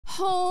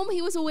home.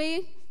 He was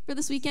away for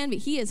this weekend, but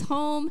he is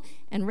home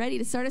and ready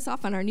to start us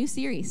off on our new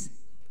series.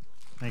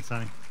 Thanks,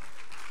 honey.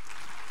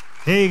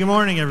 Hey, good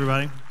morning,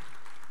 everybody.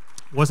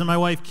 Wasn't my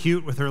wife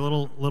cute with her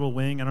little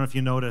wing? I don't know if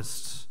you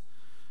noticed.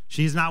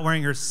 She's not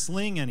wearing her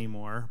sling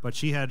anymore, but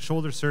she had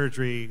shoulder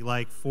surgery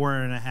like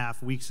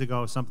 4.5 weeks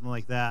ago, something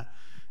like that.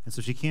 And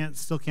so she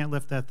still can't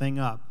lift that thing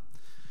up.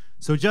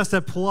 So just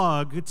a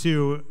plug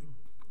to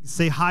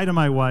say hi to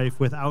my wife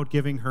without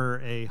giving her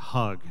a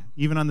hug.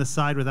 Even on the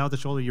side without the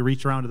shoulder, you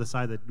reach around to the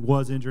side that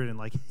was injured and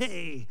like,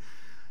 hey,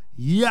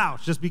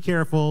 youch. Just be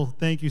careful.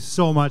 Thank you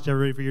so much,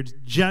 everybody, for your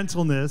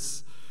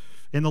gentleness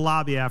in the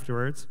lobby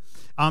afterwards.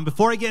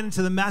 Before I get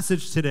into the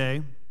message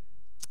today,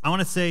 I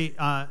want to say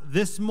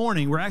this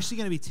morning we're actually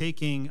going to be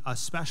taking a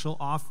special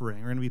offering.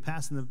 We're going to be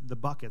passing the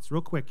buckets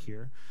real quick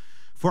here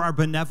for our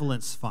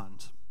benevolence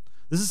fund.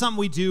 This is something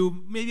we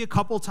do maybe a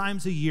couple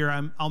times a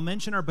year. I'll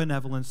mention our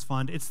benevolence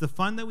fund. It's the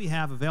fund that we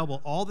have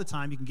available all the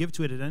time. You can give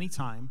to it at any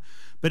time.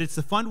 But it's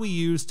the fund we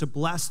use to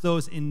bless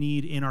those in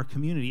need in our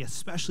community,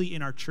 especially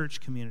in our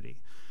church community.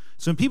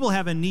 So when people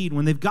have a need,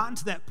 when they've gotten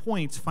to that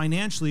point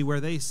financially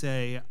where they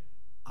say,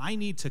 I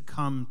need to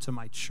come to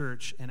my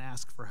church and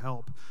ask for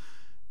help,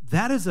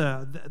 that's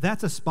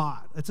a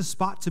spot. That's a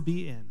spot to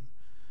be in.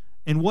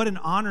 And what an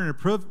honor and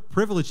a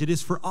privilege it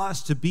is for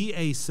us to be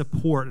a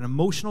support, an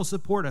emotional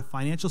support, a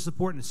financial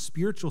support, and a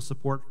spiritual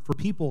support for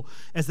people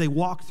as they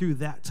walk through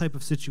that type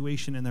of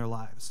situation in their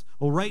lives.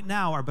 Well, right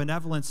now, our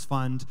benevolence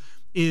fund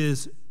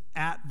is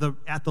at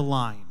the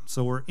line.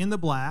 So we're in the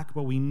black,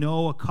 but we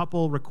know a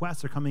couple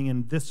requests are coming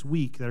in this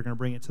week that are going to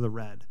bring it to the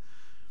red,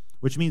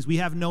 which means we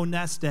have no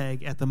nest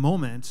egg at the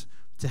moment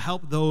to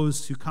help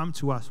those who come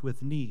to us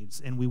with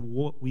needs. And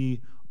we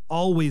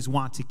always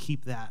want to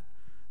keep that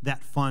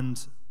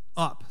fund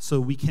up so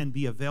we can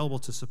be available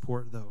to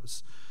support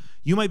those.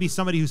 You might be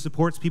somebody who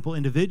supports people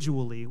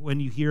individually when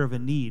you hear of a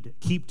need.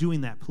 Keep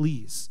doing that,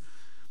 please.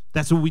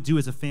 That's what we do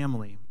as a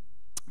family.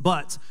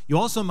 But you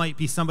also might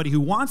be somebody who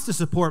wants to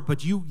support,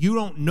 but you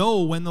don't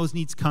know when those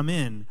needs come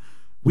in.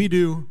 We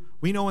do.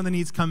 We know when the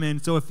needs come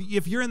in. So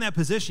if you're in that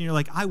position, you're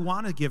like, I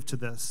want to give to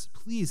this,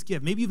 please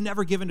give. Maybe you've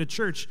never given to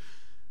church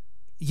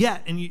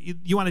yet, and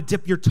you want to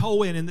dip your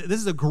toe in, and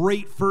this is a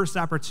great first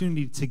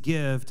opportunity to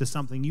give to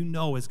something you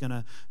know is going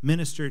to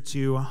minister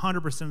to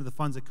 100% of the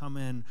funds that come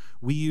in.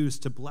 We use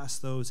to bless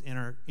those in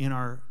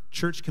our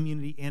church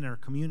community and our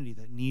community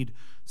that need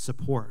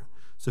support.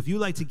 So if you'd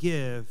like to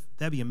give,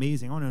 that'd be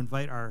amazing. I want to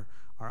invite our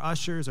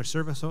ushers, our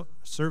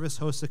service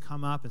hosts to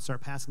come up and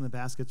start passing the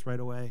baskets right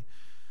away.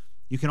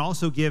 You can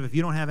also give, if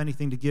you don't have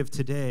anything to give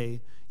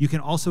today, you can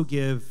also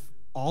give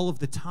all of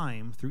the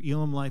time through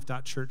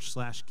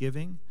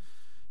elimlife.church/giving.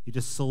 You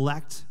just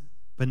select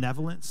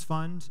Benevolence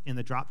Fund in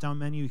the drop-down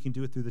menu. You can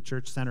do it through the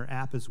Church Center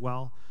app as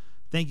well.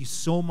 Thank you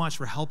so much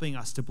for helping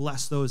us to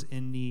bless those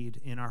in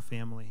need in our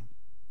family.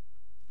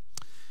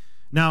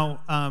 Now,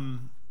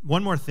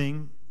 one more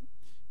thing.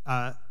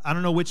 I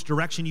don't know which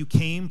direction you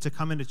came to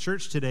come into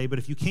church today, but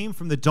if you came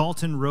from the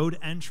Dalton Road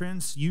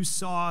entrance, you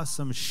saw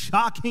some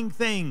shocking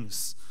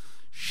things.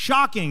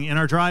 Shocking in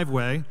our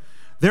driveway.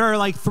 There are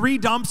like 3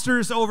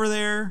 dumpsters over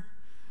there,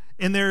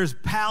 and there's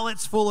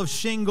pallets full of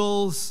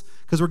shingles,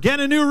 because we're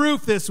getting a new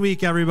roof this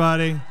week,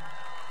 everybody.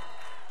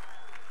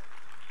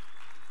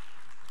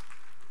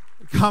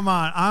 Come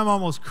on, I'm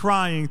almost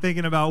crying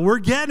thinking about we're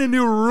getting a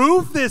new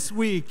roof this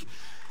week.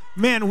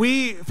 Man,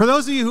 for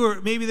those of you who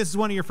are, maybe this is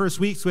one of your first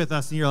weeks with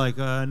us, and you're like,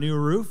 a new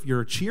roof?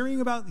 You're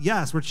cheering about?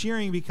 Yes, we're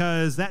cheering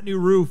because that new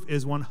roof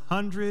is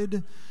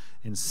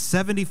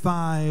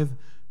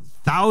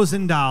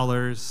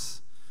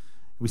 $175,000.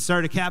 We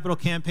started a capital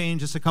campaign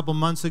just a couple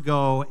months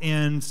ago,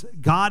 and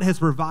God has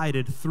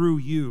provided through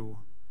you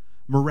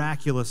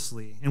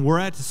miraculously. And we're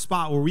at a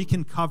spot where we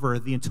can cover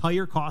the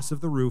entire cost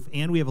of the roof,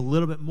 and we have a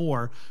little bit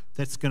more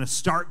that's going to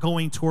start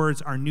going towards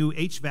our new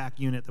HVAC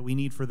unit that we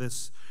need for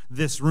this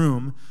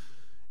room.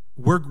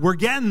 We're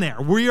getting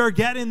there. We are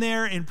getting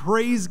there, and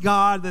praise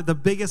God that the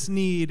biggest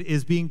need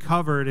is being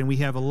covered, and we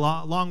have a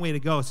long way to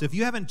go. So if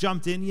you haven't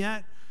jumped in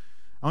yet,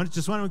 I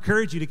just want to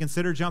encourage you to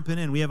consider jumping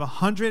in. We have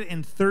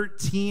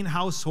 113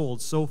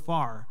 households so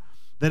far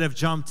that have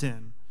jumped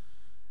in,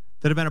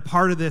 that have been a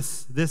part of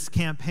this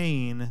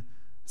campaign,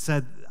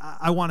 said,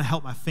 I want to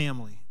help my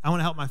family. I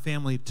want to help my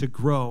family to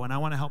grow, and I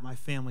want to help my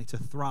family to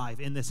thrive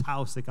in this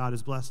house that God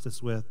has blessed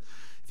us with.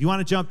 If you want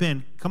to jump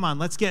in, come on,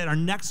 let's get it. Our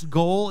next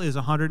goal is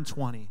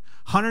 120.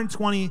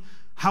 120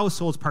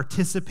 households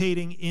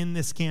participating in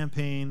this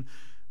campaign.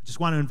 I just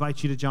want to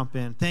invite you to jump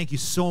in. Thank you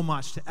so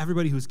much to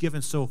everybody who's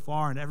given so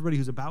far and everybody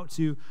who's about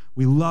to.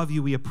 We love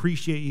you. We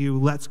appreciate you.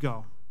 Let's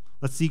go.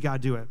 Let's see God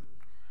do it.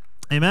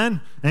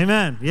 Amen?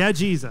 Amen. Yeah,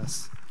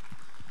 Jesus.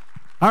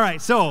 All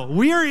right, so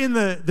we are in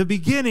the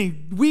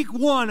beginning, week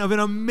 1 of an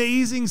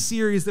amazing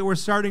series that we're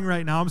starting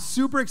right now. I'm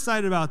super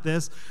excited about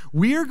this.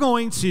 We are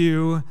going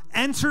to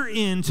enter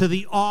into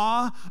the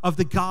awe of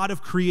the God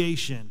of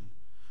creation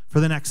for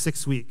the next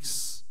 6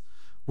 weeks.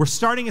 We're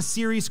starting a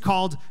series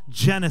called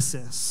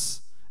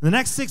Genesis. In the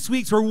next 6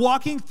 weeks, we're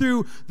walking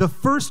through the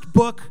first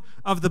book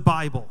of the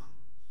Bible.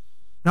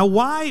 Now,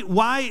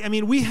 why? I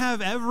mean, we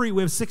have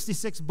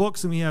 66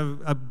 books and we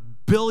have a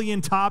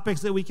billion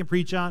topics that we can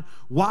preach on.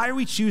 Why are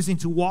we choosing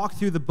to walk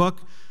through the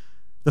book,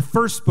 the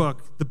first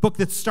book, the book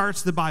that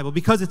starts the Bible?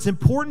 Because it's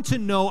important to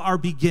know our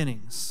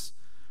beginnings.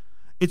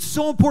 It's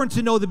so important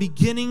to know the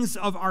beginnings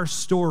of our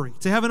story,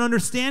 to have an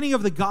understanding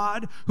of the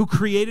God who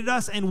created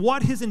us and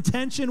what his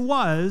intention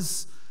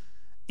was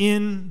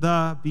in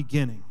the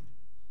beginning.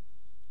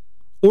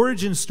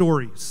 Origin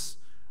stories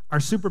are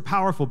super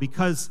powerful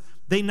because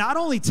they not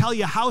only tell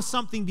you how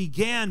something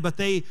began, but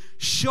they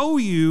show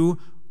you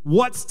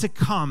what's to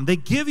come. They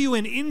give you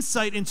an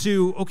insight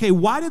into, okay,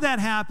 why did that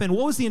happen?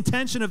 What was the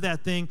intention of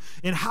that thing?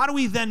 And how do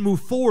we then move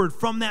forward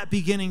from that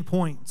beginning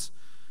point?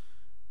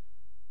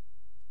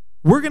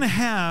 We're going to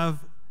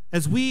have,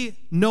 as we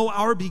know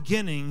our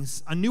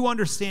beginnings, a new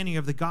understanding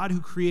of the God who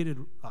created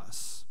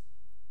us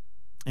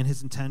and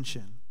his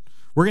intention.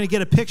 We're going to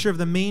get a picture of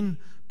the main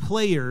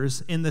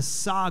players in the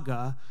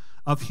saga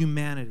of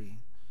humanity.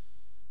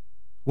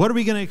 What are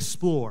we going to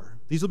explore?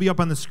 These will be up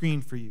on the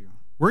screen for you.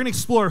 We're going to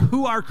explore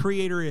who our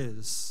Creator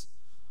is,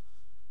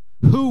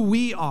 who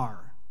we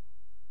are,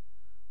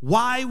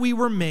 why we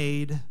were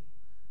made,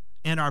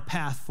 and our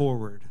path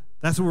forward.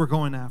 That's what we're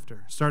going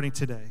after, starting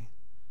today.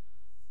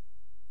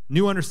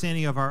 New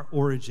understanding of our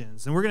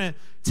origins. And we're going to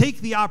take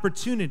the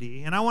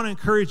opportunity, and I want to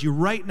encourage you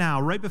right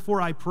now, right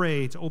before I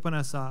pray to open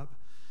us up,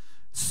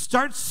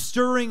 start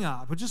stirring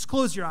up. But just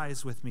close your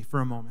eyes with me for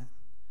a moment.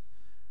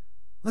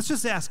 Let's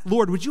just ask,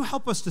 Lord, would you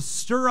help us to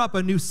stir up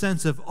a new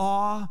sense of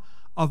awe,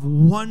 of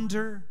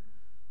wonder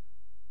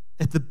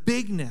at the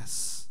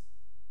bigness,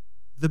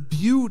 the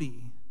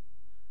beauty,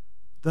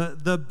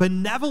 the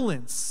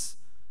benevolence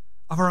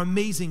of our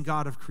amazing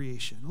God of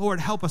creation. Lord,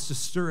 help us to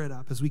stir it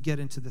up as we get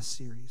into this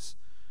series.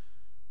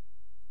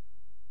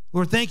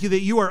 Lord, thank you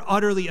that you are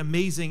utterly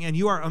amazing and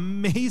you are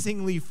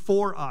amazingly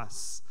for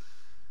us.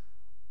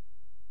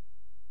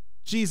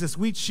 Jesus,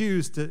 we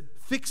choose to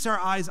fix our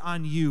eyes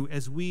on you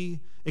as we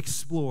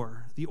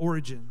explore the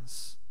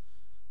origins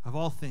of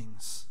all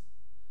things.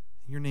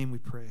 In your name we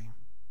pray.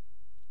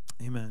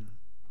 Amen.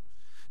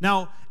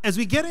 Now, as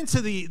we get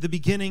into the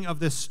beginning of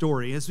this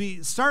story, as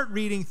we start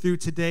reading through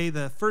today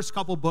the first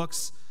couple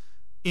books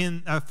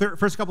in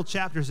first couple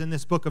chapters in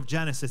this book of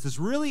Genesis, it's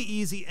really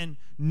easy and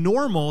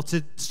normal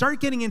to start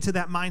getting into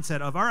that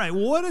mindset of, all right,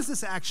 what does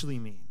this actually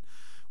mean?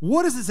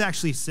 What is this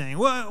actually saying?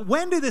 Well,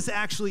 when did this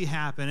actually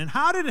happen? And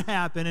how did it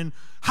happen? And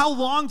how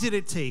long did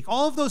it take?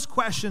 All of those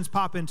questions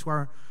pop into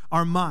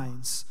our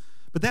minds.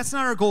 But that's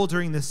not our goal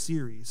during this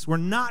series. We're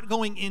not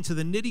going into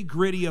the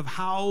nitty-gritty of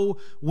how,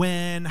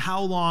 when,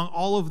 how long,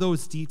 all of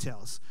those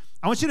details.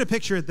 I want you to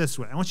picture it this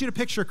way. I want you to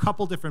picture a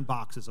couple different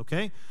boxes,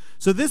 okay?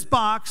 So this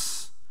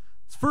box,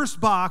 first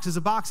box, is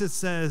a box that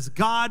says,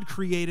 God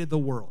created the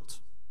world.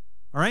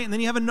 All right? And then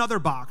you have another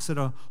box that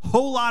a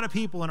whole lot of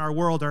people in our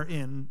world are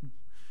in.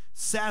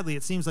 Sadly,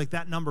 it seems like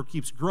that number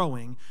keeps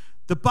growing.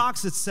 The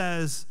box that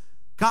says,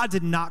 God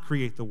did not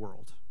create the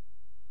world.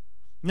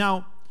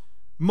 Now,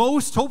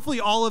 hopefully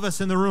all of us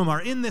in the room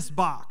are in this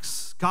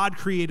box. God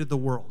created the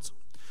world.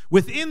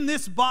 Within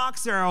this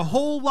box, there are a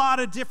whole lot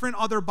of different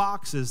other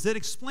boxes that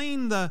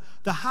explain the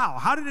how.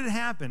 How did it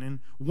happen? And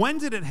when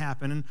did it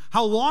happen? And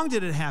how long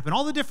did it happen?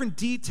 All the different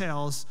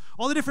details,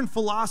 all the different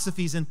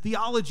philosophies and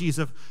theologies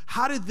of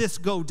how did this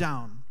go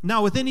down?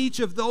 Now, within each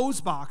of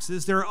those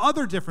boxes, there are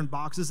other different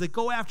boxes that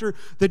go after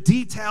the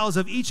details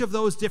of each of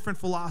those different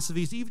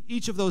philosophies,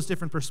 each of those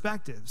different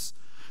perspectives.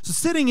 So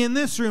sitting in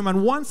this room,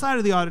 on one side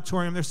of the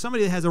auditorium, there's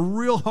somebody that has a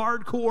real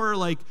hardcore,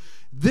 like,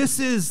 this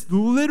is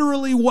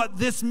literally what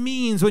this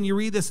means when you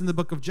read this in the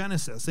book of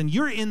Genesis. And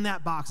you're in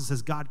that box that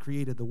says God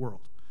created the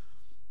world.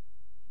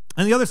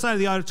 On the other side of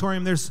the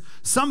auditorium, there's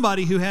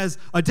somebody who has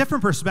a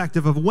different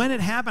perspective of when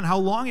it happened, how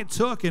long it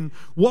took, and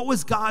what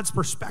was God's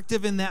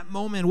perspective in that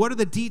moment. What are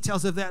the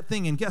details of that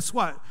thing? And guess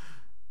what?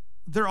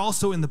 They're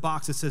also in the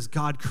box that says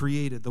God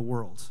created the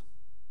world.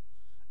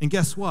 And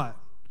guess what?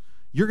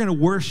 You're going to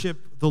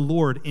worship the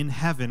Lord in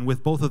heaven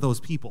with both of those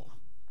people.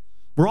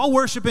 We're all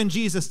worshiping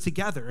Jesus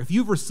together. If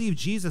you've received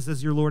Jesus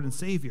as your Lord and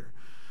Savior,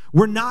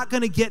 we're not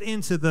going to get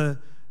into the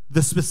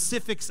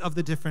specifics of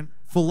the different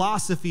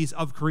philosophies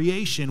of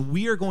creation.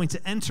 We are going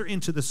to enter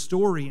into the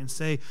story and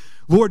say,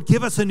 Lord,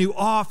 give us a new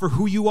awe for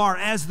who you are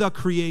as the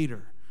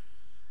Creator.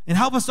 And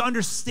help us to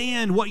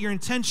understand what your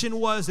intention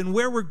was and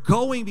where we're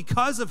going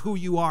because of who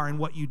you are and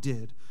what you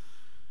did.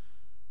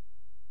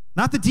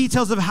 Not the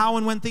details of how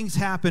and when things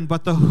happen,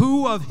 but the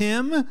who of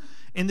him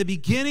and the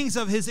beginnings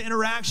of his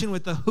interaction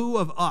with the who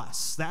of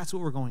us. That's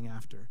what we're going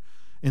after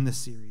in this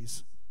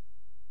series.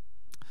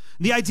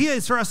 The idea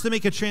is for us to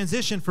make a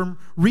transition from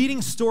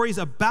reading stories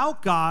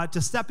about God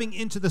to stepping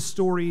into the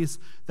stories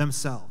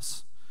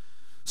themselves.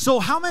 So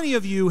how many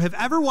of you have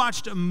ever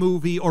watched a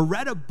movie or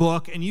read a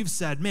book and you've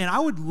said, man, I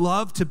would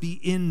love to be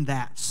in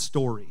that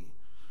story?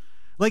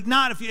 Like,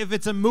 not if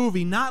it's a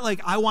movie, not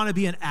like I want to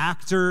be an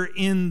actor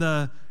in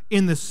the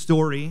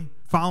story,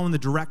 following the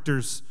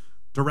director's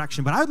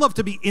direction, but I'd love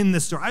to be in the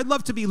story. I'd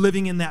love to be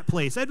living in that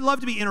place. I'd love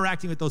to be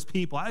interacting with those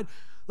people.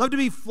 Love to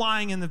be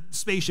flying in the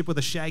spaceship with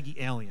a shaggy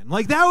alien.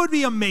 Like, that would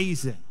be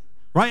amazing,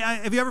 right?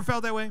 Have you ever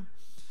felt that way?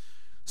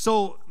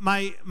 So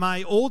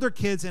my older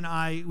kids and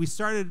I, we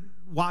started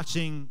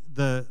watching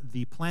the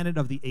Planet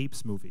of the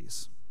Apes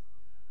movies.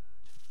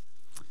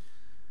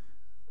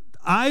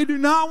 I do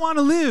not want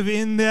to live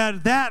in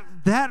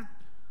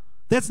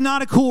that's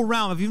not a cool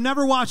realm. If you've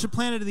never watched the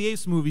Planet of the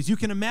Apes movies, you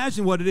can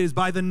imagine what it is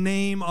by the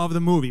name of the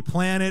movie,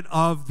 Planet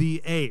of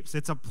the Apes.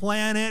 It's a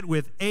planet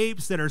with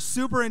apes that are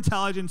super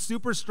intelligent,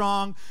 super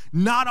strong,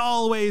 not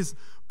always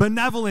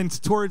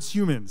benevolent towards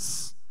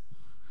humans.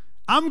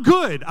 I'm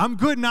good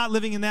not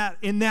living in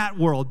that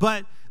world.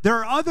 But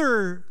there are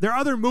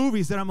other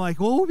movies that I'm like,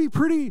 well, it would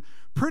be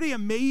pretty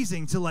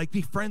amazing to like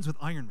be friends with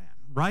Iron Man,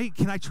 right?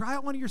 Can I try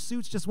out one of your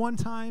suits just one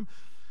time?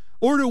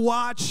 Or to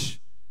watch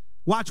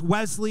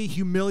Wesley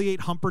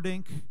humiliate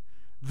Humperdinck.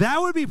 That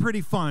would be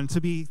pretty fun,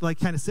 to be like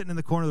kind of sitting in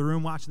the corner of the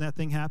room watching that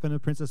thing happen to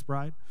Princess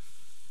Bride.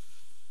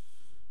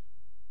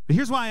 But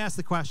here's why I asked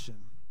the question.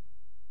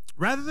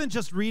 Rather than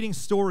just reading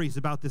stories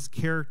about this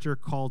character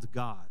called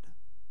God,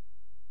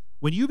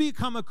 when you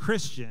become a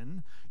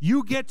Christian,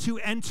 you get to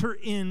enter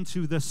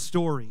into the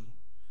story.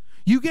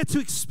 You get to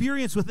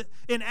experience with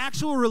an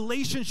actual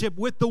relationship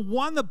with the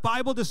one the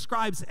Bible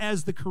describes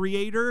as the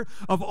creator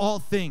of all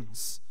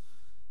things.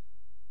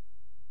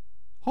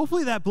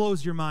 Hopefully that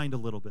blows your mind a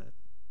little bit.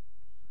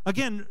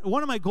 Again,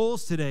 one of my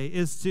goals today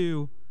is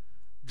to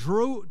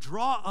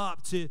draw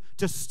up, to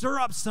stir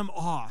up some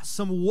awe,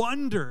 some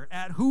wonder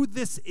at who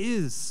this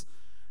is,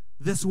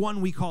 this one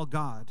we call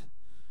God.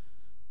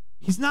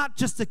 He's not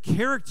just a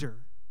character.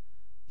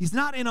 He's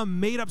not in a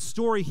made-up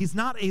story. He's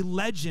not a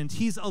legend.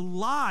 He's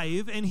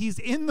alive, and he's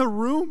in the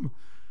room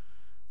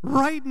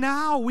right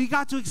now. We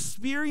got to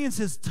experience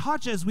his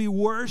touch as we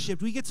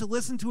worshiped. We get to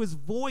listen to his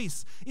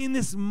voice in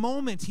this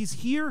moment. He's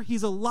here.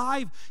 He's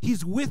alive.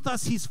 He's with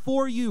us. He's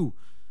for you.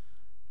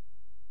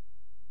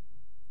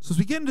 So as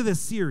we get into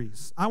this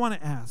series, I want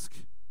to ask,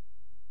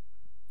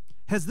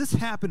 has this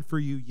happened for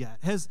you yet?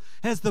 Has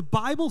the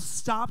Bible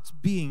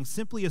stopped being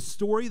simply a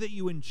story that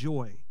you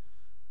enjoy?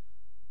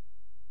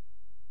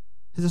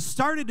 Has it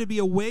started to be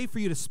a way for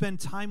you to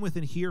spend time with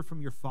and hear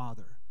from your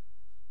Father,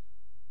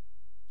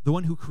 the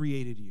one who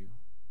created you,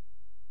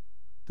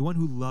 the one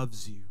who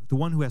loves you, the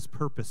one who has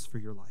purpose for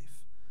your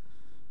life?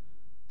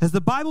 Has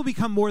the Bible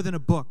become more than a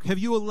book? Have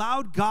you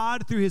allowed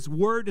God through his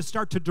word to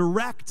start to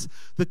direct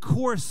the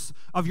course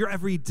of your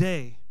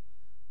everyday?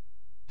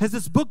 Has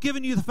this book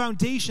given you the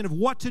foundation of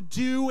what to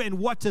do and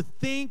what to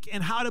think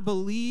and how to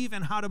believe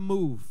and how to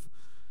move?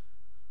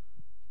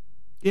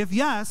 If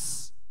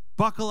yes,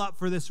 buckle up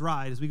for this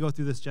ride as we go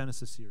through this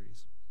Genesis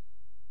series.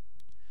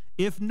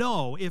 If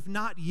no, if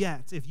not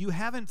yet, if you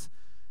haven't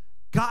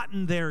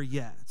gotten there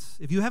yet,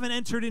 if you haven't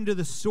entered into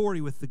the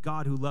story with the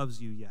God who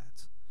loves you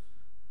yet,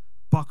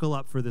 buckle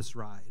up for this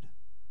ride.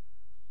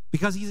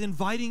 Because he's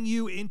inviting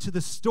you into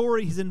the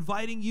story. He's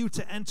inviting you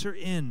to enter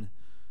in.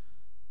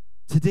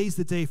 Today's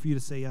the day for you to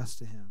say yes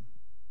to him.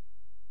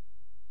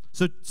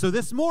 So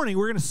this morning,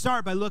 we're going to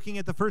start by looking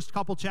at the first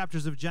couple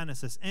chapters of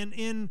Genesis. And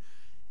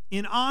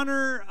in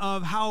honor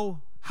of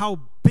how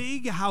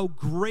big, how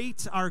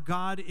great our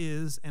God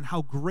is, and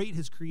how great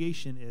his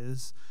creation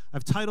is,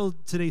 I've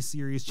titled today's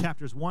series,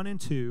 chapters 1 and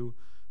 2,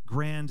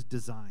 Grand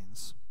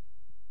Designs.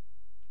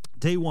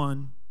 Day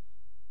 1,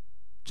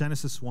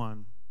 Genesis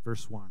 1,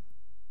 verse 1.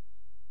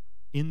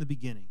 In the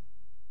beginning,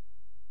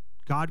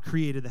 God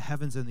created the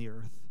heavens and the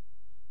earth.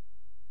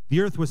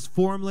 The earth was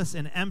formless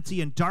and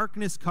empty, and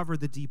darkness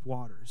covered the deep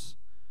waters.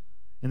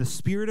 And the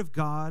Spirit of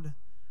God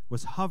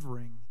was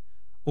hovering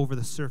over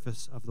the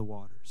surface of the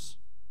waters.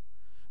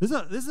 This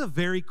is a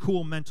very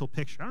cool mental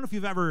picture. I don't know if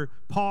you've ever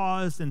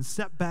paused and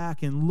stepped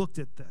back and looked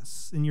at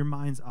this in your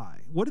mind's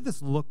eye. What did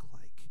this look like?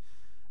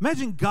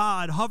 Imagine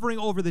God hovering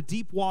over the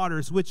deep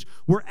waters, which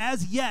were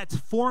as yet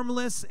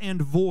formless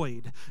and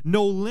void.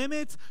 No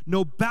limit,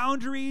 no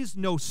boundaries,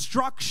 no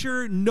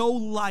structure, no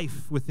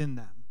life within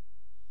them.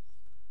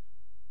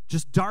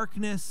 Just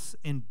darkness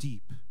and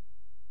deep.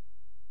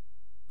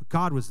 But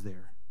God was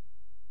there,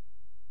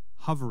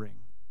 hovering,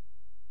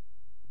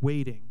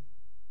 waiting,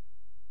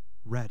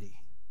 ready.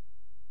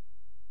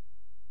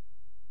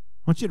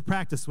 I want you to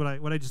practice what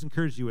I just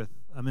encouraged you with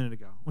a minute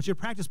ago. I want you to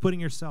practice putting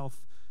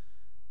yourself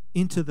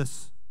into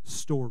this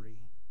story,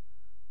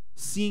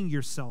 seeing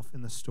yourself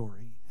in the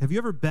story. Have you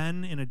ever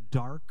been in a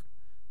dark,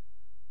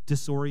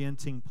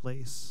 disorienting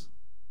place?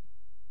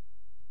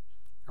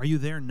 Are you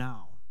there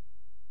now?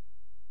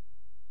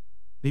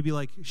 Maybe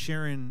like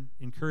Sharon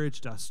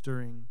encouraged us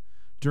during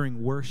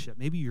worship.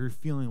 Maybe you're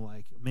feeling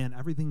like, man,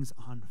 everything's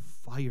on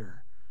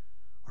fire,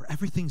 or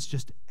everything's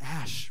just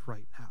ash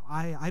right now.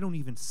 I don't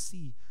even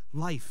see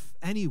life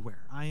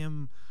anywhere. I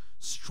am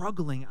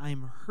struggling. I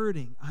am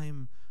hurting. I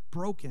am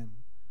broken.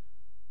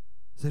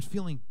 Is it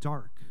feeling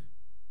dark?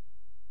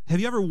 Have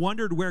you ever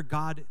wondered where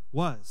God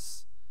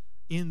was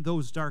in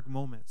those dark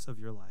moments of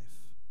your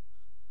life?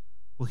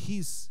 Well,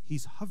 he's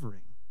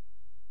hovering.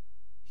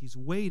 He's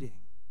waiting.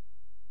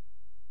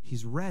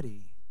 He's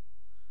ready.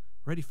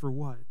 Ready for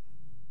what?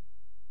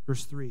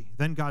 Verse 3,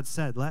 then God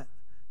said, let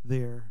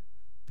there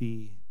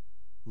be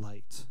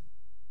light.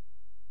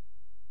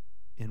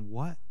 And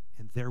what?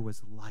 And there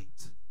was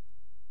light.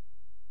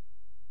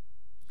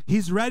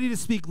 He's ready to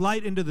speak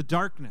light into the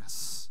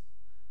darkness.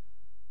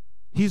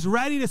 He's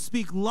ready to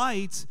speak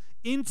light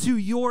into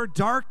your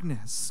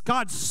darkness.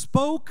 God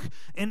spoke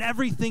and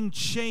everything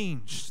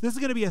changed. This is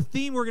going to be a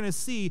theme we're going to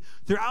see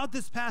throughout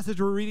this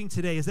passage we're reading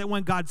today, is that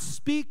when God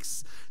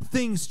speaks,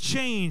 things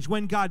change.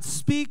 When God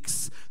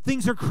speaks,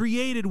 things are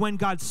created. When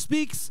God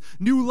speaks,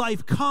 new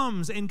life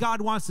comes, and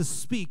God wants to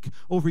speak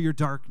over your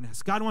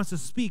darkness. God wants to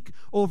speak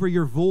over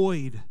your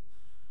void,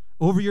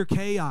 over your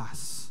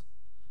chaos.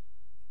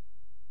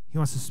 He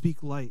wants to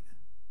speak light.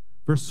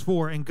 Verse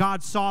 4, and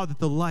God saw that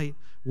the light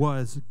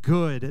was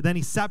good. Then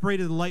he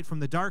separated the light from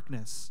the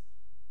darkness.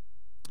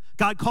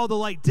 God called the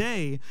light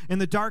day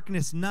and the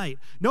darkness night.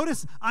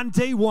 Notice on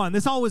day one,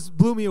 this always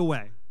blew me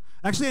away.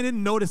 Actually, I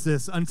didn't notice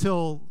this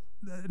until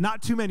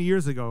not too many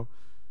years ago.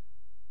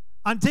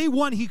 On day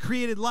one, he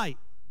created light,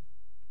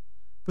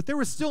 but there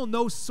was still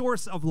no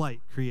source of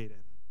light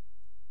created.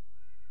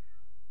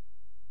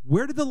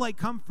 Where did the light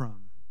come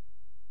from?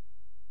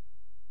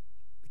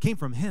 It came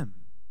from him.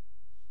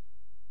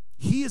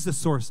 He is the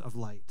source of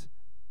light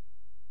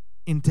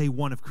in day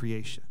one of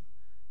creation.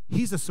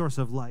 He's the source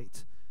of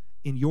light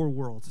in your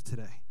world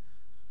today.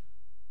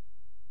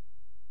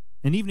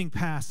 And evening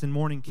passed and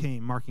morning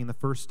came, marking the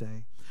first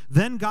day.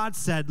 Then God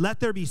said,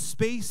 let there be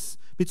space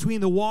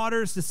between the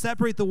waters to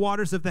separate the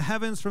waters of the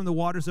heavens from the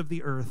waters of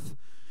the earth.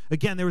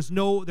 Again, there was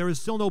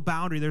still no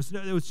boundary. There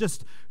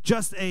was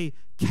just a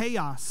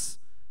chaos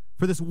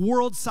for this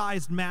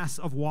world-sized mass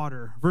of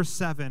water. Verse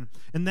 7,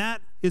 and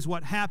that is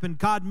what happened.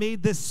 God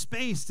made this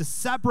space to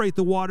separate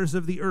the waters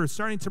of the earth,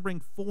 starting to bring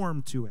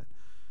form to it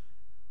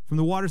from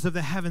the waters of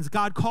the heavens.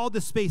 God called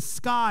the space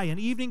sky, and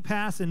evening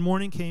passed and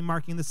morning came,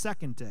 marking the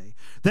second day.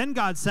 Then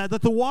God said,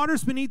 let the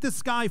waters beneath the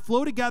sky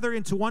flow together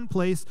into one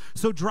place,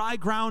 so dry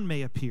ground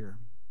may appear.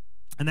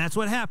 And that's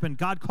what happened.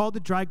 God called the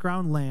dry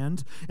ground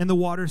land, and the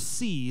water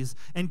seas,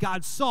 and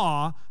God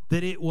saw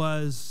that it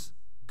was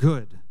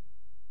good.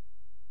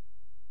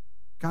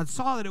 God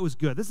saw that it was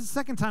good. This is the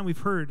second time we've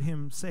heard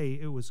him say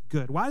it was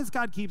good. Why does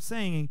God keep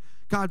saying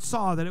God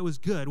saw that it was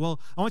good?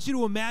 Well, I want you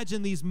to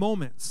imagine these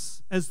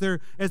moments as they're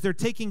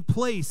taking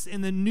place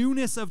in the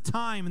newness of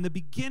time, in the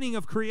beginning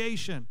of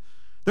creation.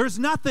 There's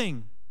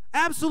nothing,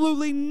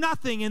 absolutely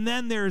nothing, and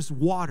then there's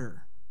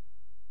water.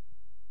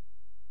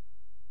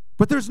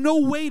 But there's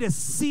no way to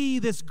see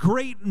this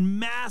great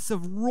mass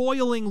of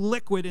roiling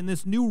liquid in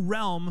this new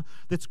realm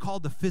that's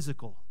called the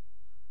physical.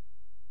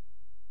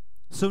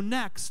 So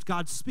next,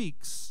 God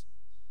speaks,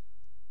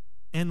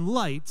 and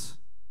light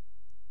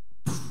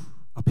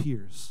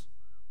appears.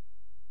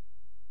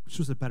 Which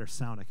was a better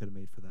sound I could have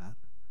made for that.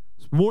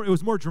 It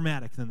was more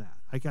dramatic than that,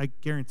 I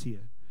guarantee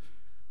it.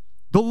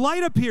 The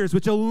light appears,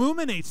 which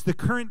illuminates the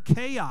current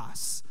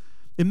chaos.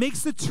 It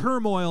makes the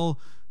turmoil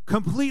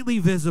completely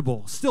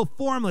visible, still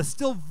formless,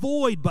 still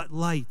void, but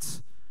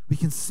light. We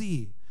can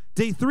see.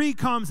 Day 3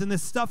 comes, and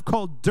this stuff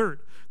called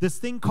dirt, this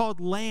thing called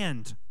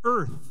land,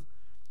 earth,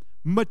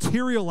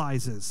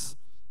 materializes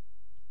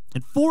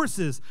and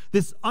forces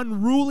this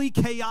unruly,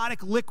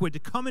 chaotic liquid to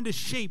come into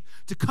shape,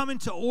 to come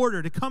into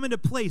order, to come into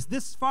place.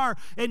 This far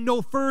and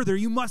no further.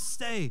 You must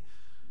stay.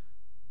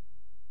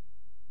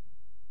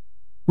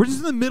 We're just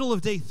in the middle of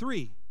day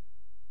 3.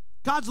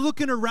 God's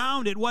looking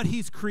around at what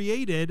he's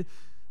created,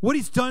 what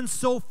he's done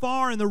so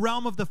far in the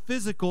realm of the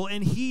physical,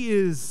 and he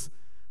is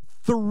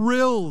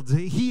thrilled.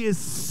 He is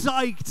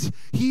psyched.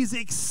 He's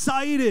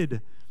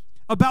excited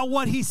about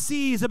what he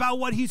sees, about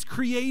what he's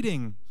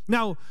creating.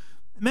 Now,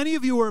 many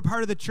of you were a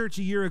part of the church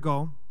a year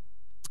ago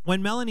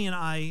when Melanie and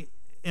I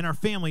and our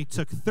family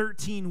took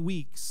 13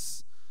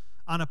 weeks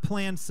on a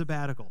planned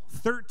sabbatical.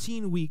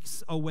 13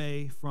 weeks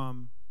away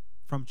from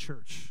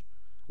church,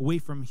 away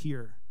from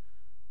here,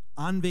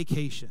 on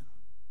vacation.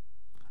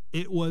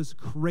 It was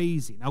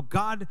crazy. Now,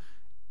 God,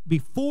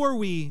 before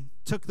we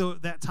took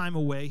that time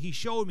away, he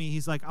showed me,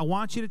 he's like, I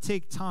want you to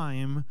take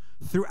time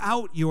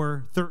throughout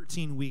your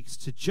 13 weeks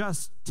to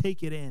just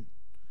take it in.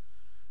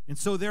 And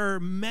so there are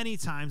many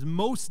times,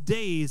 most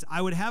days,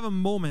 I would have a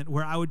moment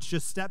where I would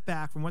just step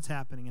back from what's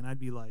happening, and I'd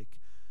be like,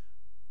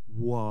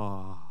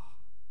 whoa,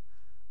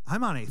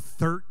 I'm on a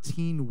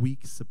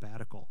 13-week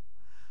sabbatical.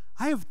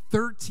 I have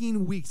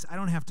 13 weeks. I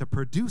don't have to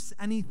produce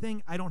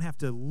anything. I don't have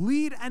to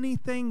lead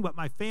anything but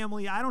my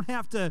family. I don't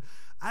have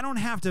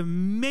to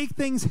make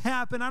things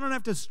happen. I don't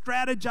have to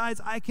strategize.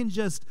 I can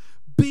just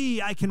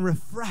be. I can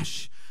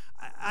refresh.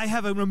 I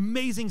have an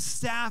amazing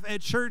staff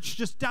at church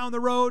just down the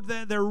road.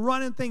 They're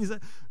running things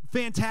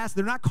fantastic.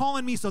 They're not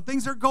calling me, so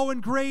things are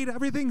going great.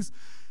 Everything's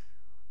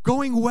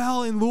going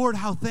well. And Lord,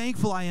 how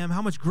thankful I am.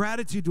 How much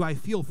gratitude do I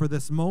feel for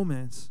this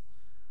moment?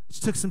 It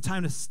just took some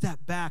time to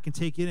step back and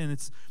take it in.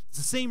 It's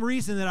the same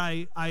reason that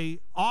I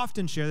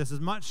often share this,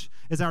 as much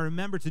as I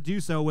remember to do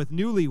so with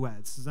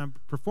newlyweds. As I'm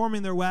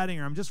performing their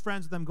wedding, or I'm just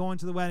friends with them going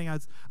to the wedding,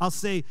 I'll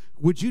say,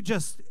 would you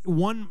just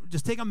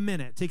take a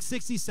minute, take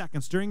 60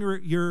 seconds during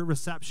your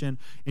reception,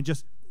 and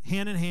just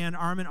hand in hand,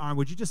 arm in arm,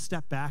 would you just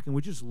step back and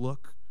would you just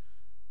look?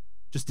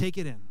 Just take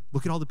it in.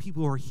 Look at all the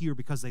people who are here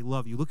because they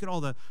love you. Look at all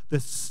the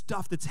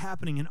stuff that's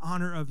happening in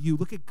honor of you.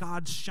 Look at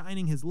God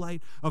shining his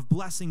light of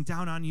blessing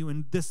down on you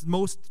in this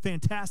most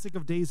fantastic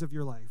of days of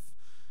your life.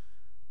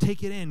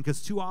 Take it in,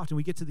 because too often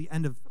we get to the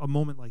end of a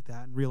moment like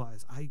that and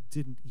realize, I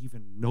didn't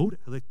even notice.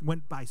 It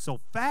went by so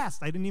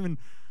fast. I can't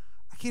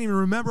even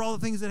remember all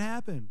the things that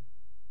happened.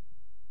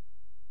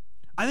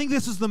 I think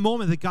this is the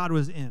moment that God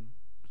was in.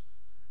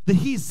 That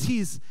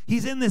he's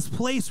in this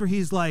place where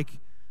he's like,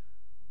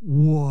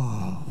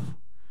 whoa,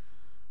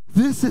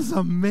 this is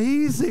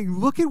amazing.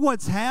 Look at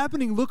what's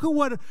happening. Look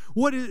at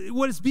what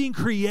is being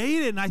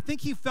created. And I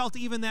think he felt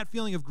even that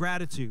feeling of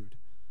gratitude.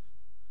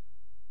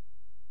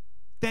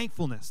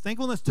 Thankfulness.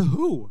 Thankfulness to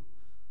who?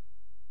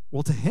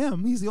 Well, to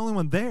him. He's the only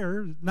one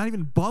there. Not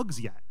even bugs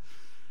yet.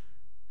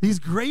 He's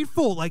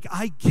grateful. Like,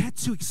 I get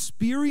to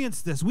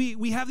experience this.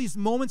 We have these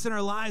moments in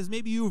our lives.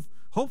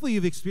 Hopefully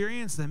you've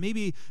experienced them.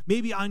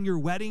 Maybe on your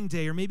wedding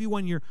day, or maybe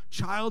when your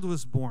child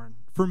was born.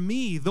 For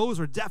me, those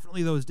are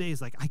definitely those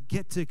days. Like, I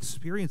get to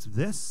experience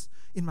this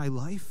in my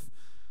life.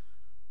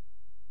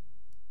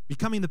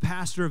 Becoming the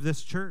pastor of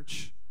this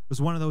church was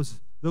one of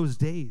those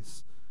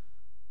days.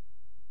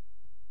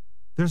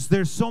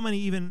 There's so many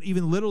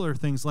even littler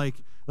things, like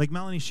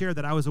Melanie shared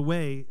that I was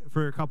away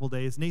for a couple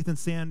days. Nathan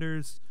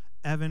Sanders,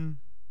 Evan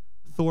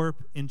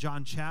Thorpe, and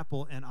John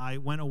Chappell, and I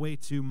went away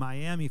to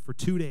Miami for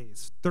 2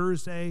 days.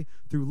 Thursday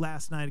through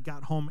last night. I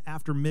got home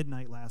after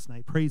midnight last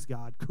night. Praise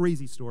God.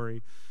 Crazy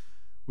story.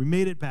 We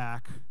made it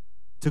back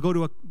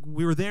to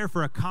we were there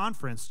for a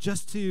conference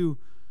just to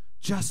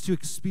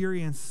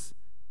experience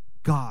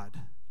God,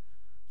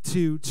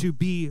 to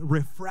be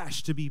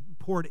refreshed, to be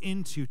poured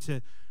into,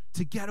 to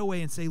get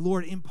away and say,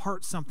 Lord,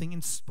 impart something,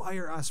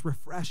 inspire us,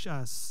 refresh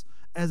us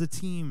as a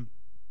team.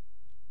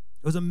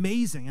 It was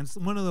amazing. And it's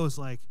one of those,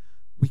 like,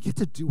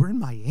 we're in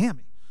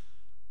Miami.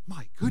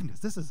 My goodness,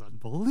 this is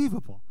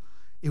unbelievable.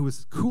 It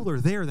was cooler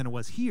there than it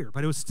was here,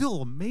 but it was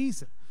still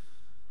amazing.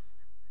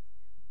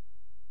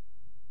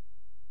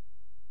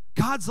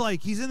 God's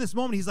like, he's in this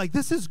moment. He's like,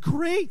 this is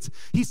great.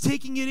 He's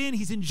taking it in.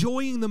 He's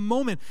enjoying the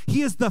moment.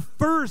 He is the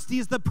first. He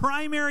is the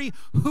primary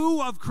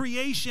who of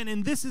creation,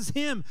 and this is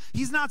him.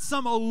 He's not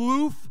some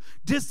aloof,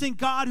 distant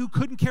God who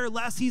couldn't care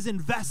less. He's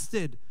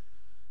invested.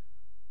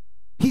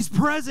 He's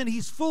present.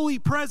 He's fully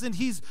present.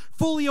 He's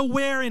fully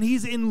aware, and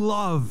he's in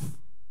love.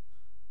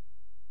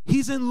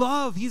 He's in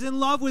love. He's in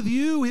love with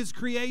you, his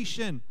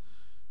creation.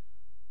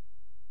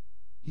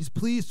 He's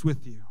pleased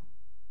with you.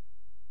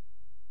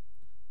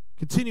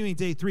 Continuing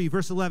day 3,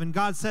 verse 11,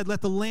 God said,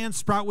 let the land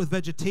sprout with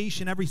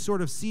vegetation, every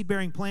sort of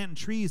seed-bearing plant and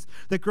trees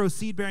that grow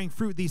seed-bearing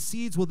fruit. These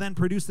seeds will then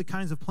produce the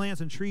kinds of plants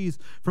and trees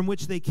from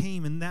which they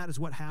came, and that is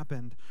what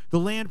happened.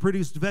 The land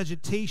produced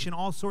vegetation,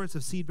 all sorts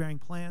of seed-bearing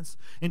plants,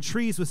 and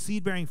trees with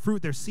seed-bearing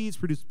fruit. Their seeds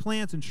produced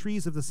plants and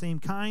trees of the same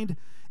kind.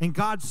 And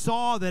God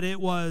saw that it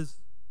was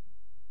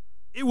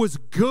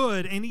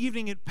good, and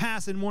evening it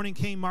passed, and morning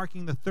came,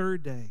 marking the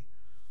third day.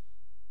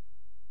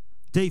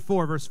 Day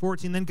 4, verse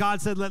 14, then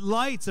God said, let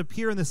lights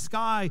appear in the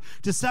sky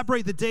to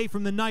separate the day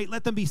from the night.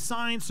 Let them be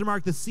signs to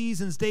mark the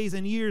seasons, days,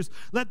 and years.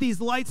 Let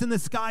these lights in the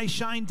sky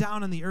shine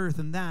down on the earth.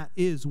 And that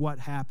is what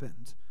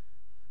happened.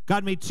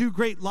 God made 2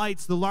 great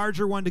lights, the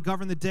larger one to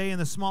govern the day and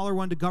the smaller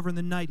one to govern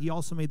the night. He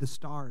also made the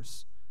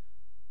stars.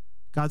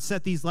 God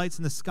set these lights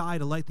in the sky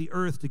to light the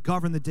earth, to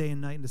govern the day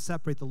and night, and to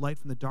separate the light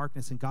from the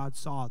darkness. And God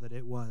saw that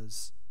it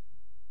was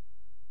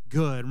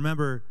good.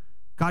 Remember,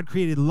 God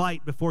created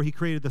light before he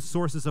created the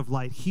sources of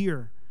light.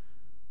 Here,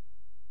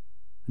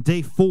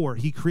 day 4,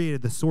 he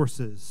created the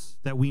sources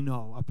that we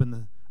know up in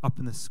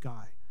the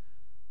sky.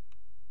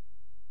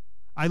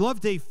 I love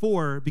day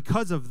 4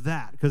 because of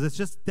that, because it's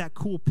just that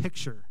cool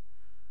picture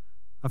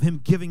of him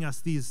giving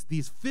us these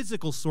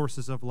physical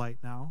sources of light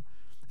now.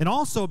 And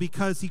also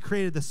because he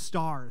created the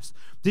stars.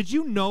 Did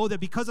you know that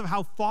because of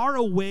how far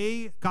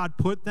away God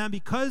put them,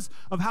 because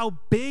of how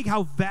big,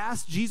 how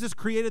vast Jesus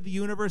created the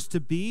universe to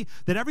be,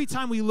 that every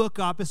time we look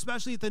up,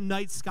 especially at the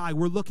night sky,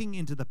 we're looking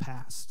into the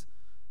past.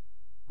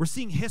 We're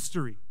seeing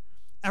history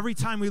every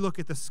time we look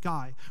at the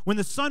sky. When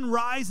the sun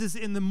rises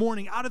in the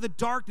morning, out of the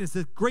darkness,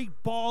 this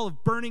great ball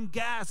of burning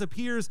gas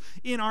appears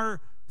in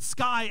our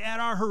sky at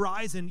our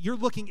horizon. You're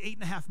looking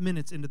 8.5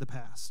 minutes into the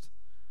past.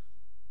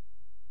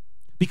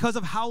 Because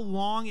of how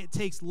long it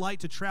takes light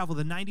to travel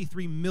the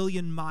 93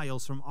 million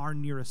miles from our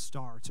nearest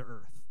star to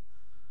Earth.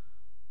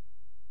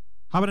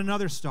 How about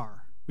another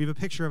star? We have a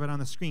picture of it on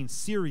the screen,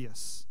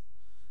 Sirius,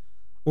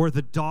 or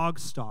the dog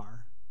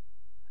star.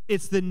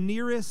 It's the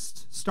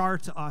nearest star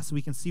to us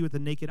we can see with the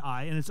naked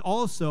eye, and it's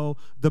also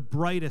the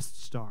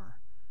brightest star.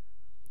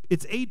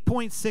 It's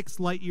 8.6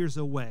 light years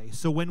away.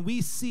 So when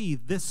we see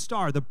this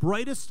star, the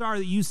brightest star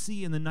that you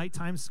see in the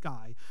nighttime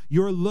sky,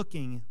 you're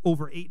looking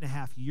over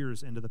 8.5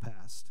 years into the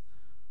past.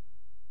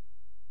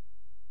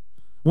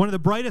 One of the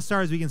brightest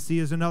stars we can see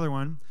is another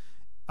one.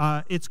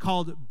 It's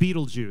called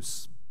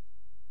Betelgeuse.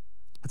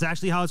 It's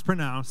actually how it's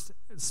pronounced.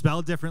 It's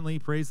spelled differently,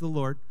 praise the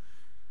Lord.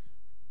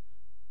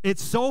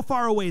 It's so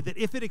far away that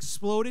if it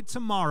exploded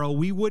tomorrow,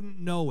 we wouldn't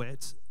know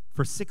it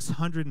for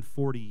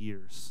 640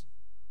 years.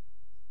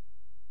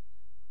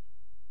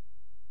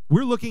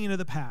 We're looking into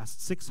the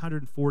past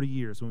 640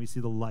 years when we see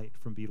the light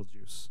from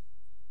Betelgeuse.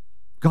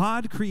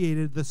 God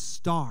created the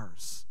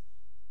stars.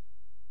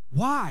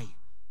 Why?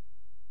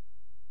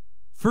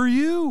 For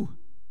you.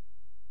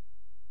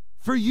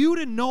 For you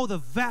to know the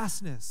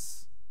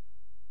vastness,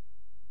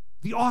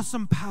 the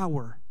awesome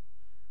power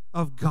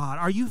of God.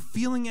 Are you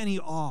feeling any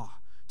awe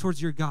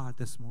towards your God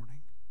this morning?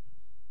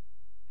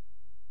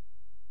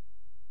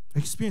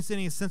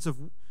 Experiencing a sense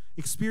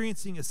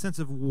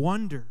of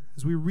wonder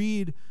as we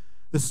read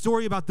the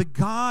story about the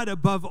God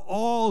above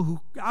all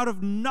who out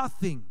of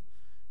nothing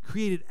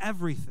created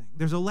everything.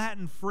 There's a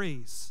Latin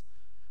phrase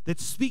that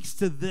speaks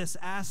to this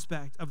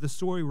aspect of the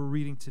story we're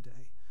reading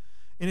today.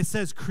 And it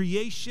says,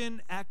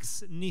 creation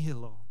ex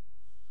nihilo.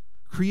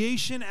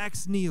 Creation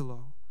ex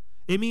nihilo.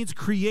 It means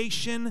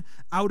creation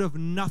out of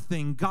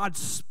nothing. God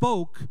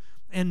spoke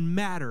and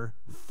matter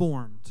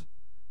formed.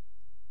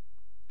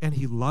 And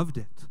he loved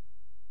it.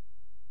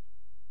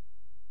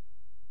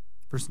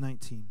 Verse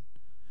 19.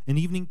 And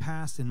evening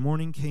passed and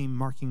morning came,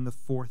 marking the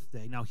fourth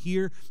day. Now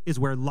here is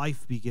where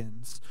life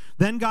begins.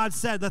 Then God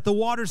said, let the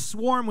waters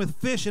swarm with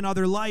fish and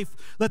other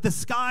life. Let the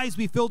skies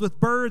be filled with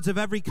birds of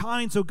every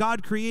kind. So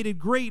God created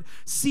great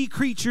sea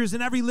creatures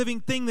and every living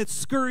thing that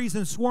scurries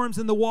and swarms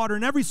in the water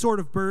and every sort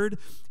of bird,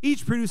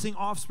 each producing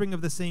offspring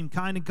of the same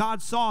kind. And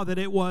God saw that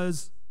it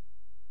was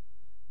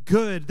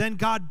good. Then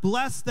God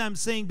blessed them,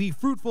 saying, be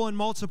fruitful and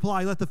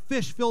multiply. Let the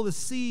fish fill the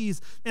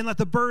seas, and let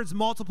the birds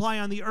multiply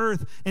on the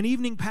earth. And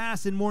evening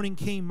passed, and morning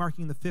came,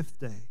 marking the fifth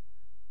day.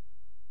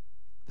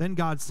 Then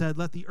God said,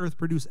 let the earth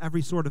produce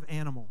every sort of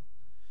animal,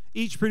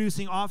 each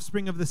producing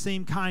offspring of the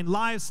same kind,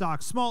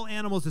 livestock, small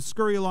animals that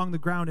scurry along the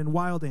ground, and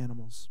wild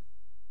animals.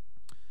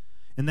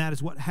 And that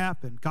is what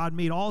happened. God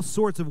made all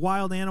sorts of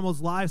wild animals,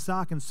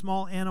 livestock, and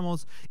small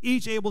animals,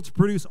 each able to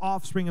produce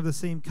offspring of the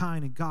same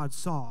kind. And God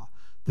saw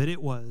that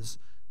it was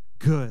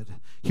good.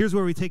 Here's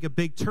where we take a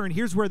big turn.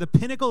 Here's where the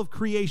pinnacle of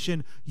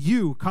creation,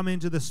 you, come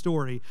into the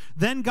story.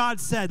 Then God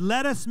said,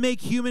 let us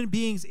make human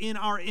beings in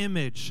our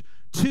image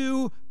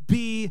to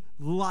be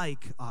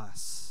like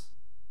us.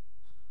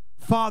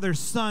 Father,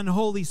 Son,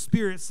 Holy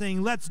Spirit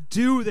saying, let's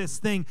do this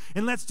thing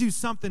and let's do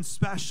something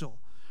special.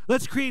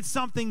 Let's create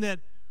something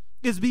that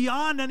is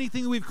beyond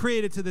anything that we've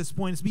created to this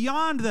point. It's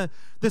beyond the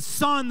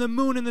sun, the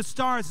moon, and the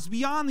stars. It's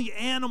beyond the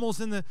animals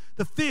and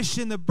the fish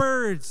and the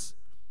birds.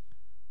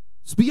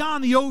 It's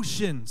beyond the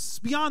oceans, it's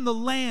beyond the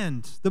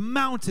land, the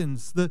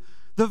mountains, the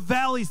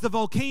valleys, the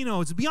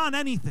volcanoes. It's beyond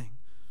anything.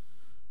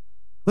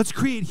 Let's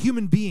create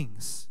human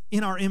beings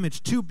in our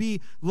image to be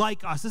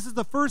like us. This is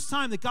the first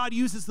time that God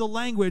uses the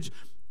language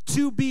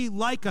to be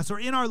like us or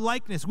in our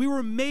likeness. We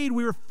were made,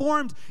 we were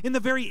formed in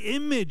the very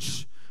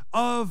image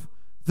of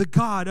the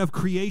God of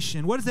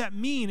creation. What does that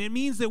mean? It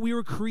means that we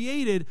were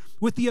created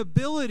with the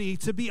ability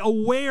to be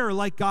aware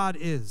like God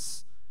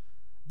is.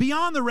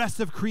 Beyond the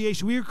rest of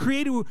creation, we were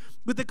created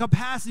with the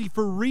capacity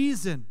for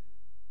reason,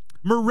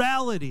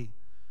 morality,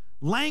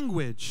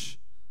 language,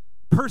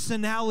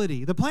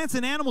 personality. The plants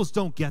and animals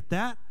don't get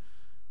that.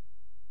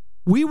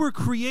 We were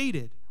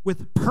created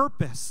with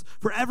purpose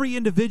for every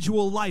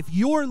individual life.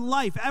 Your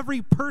life,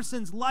 every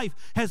person's life,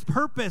 has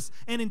purpose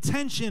and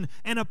intention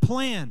and a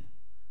plan.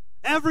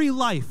 Every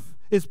life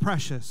is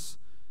precious.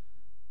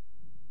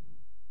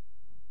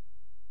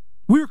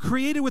 We were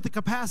created with the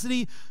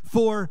capacity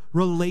for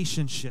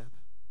relationship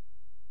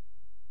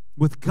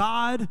with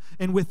God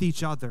and with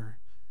each other.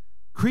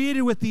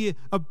 Created with the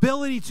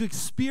ability to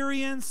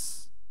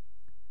experience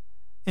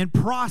and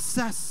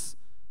process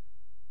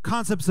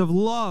concepts of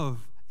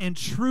love and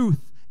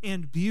truth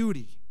and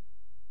beauty.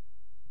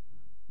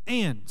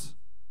 And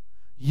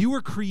you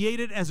were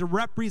created as a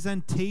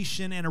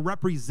representation and a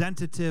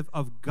representative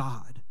of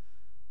God.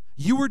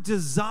 You were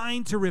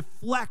designed to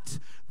reflect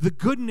the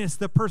goodness,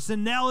 the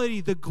personality,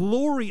 the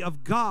glory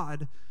of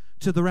God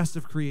to the rest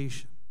of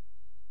creation,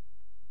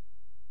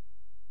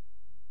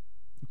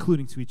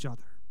 including to each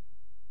other.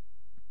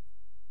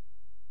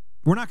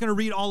 We're not going to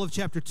read all of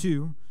chapter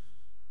 2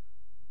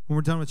 when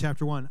we're done with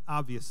chapter 1,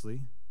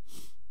 obviously.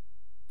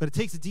 But it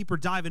takes a deeper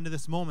dive into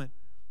this moment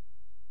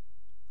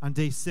on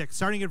day 6.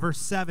 Starting at verse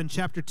 7,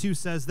 chapter 2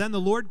 says, Then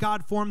the Lord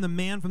God formed the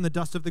man from the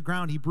dust of the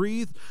ground. He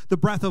breathed the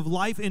breath of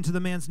life into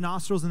the man's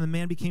nostrils, and the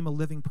man became a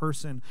living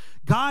person.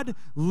 God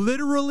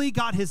literally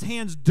got his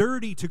hands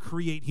dirty to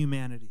create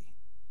humanity.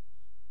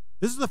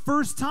 This is the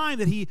first time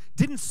that he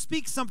didn't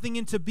speak something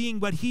into being,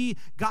 but he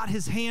got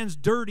his hands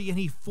dirty and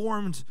he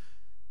formed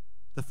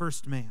the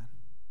first man.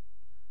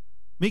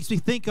 Makes me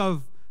think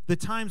of the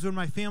times when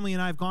my family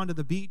and I have gone to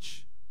the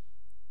beach.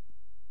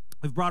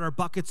 We've brought our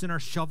buckets and our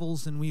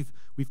shovels, and we've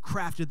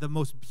crafted the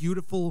most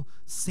beautiful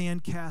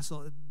sand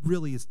castle. It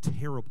really is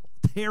terrible,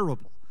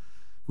 terrible.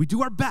 We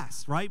do our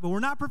best, right? But we're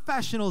not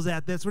professionals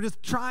at this. We're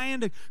just trying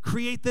to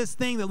create this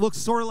thing that looks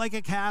sort of like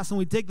a castle, and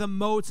we dig the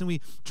moats, and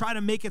we try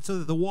to make it so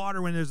that the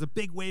water, when there's a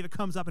big wave, it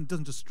comes up and it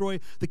doesn't destroy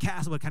the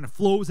castle, but it kind of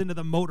flows into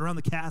the moat around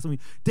the castle. And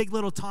we dig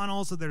little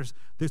tunnels, so there's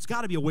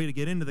got to be a way to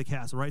get into the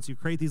castle, right? So you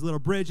create these little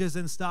bridges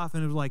and stuff,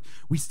 and it was like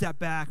we step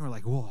back, and we're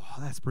like, whoa,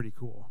 that's pretty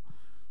cool.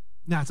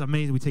 That's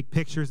amazing. We take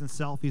pictures and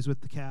selfies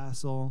with the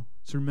castle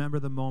to remember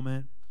the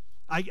moment.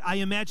 I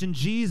imagine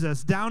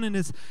Jesus down on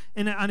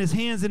his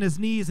hands and his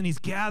knees, and he's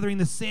gathering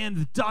the sand,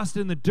 the dust,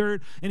 and the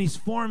dirt, and he's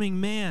forming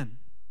man.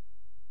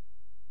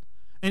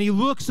 And he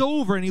looks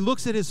over and he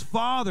looks at his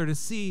Father to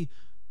see,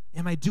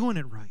 am I doing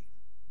it right?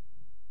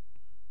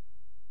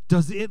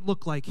 Does it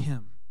look like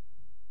him?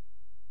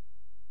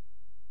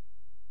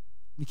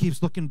 He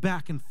keeps looking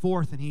back and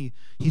forth, and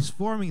he's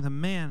forming the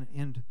man,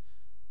 and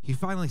he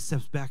finally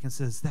steps back and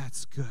says,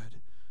 that's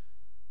good.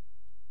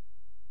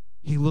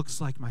 He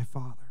looks like my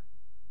Father.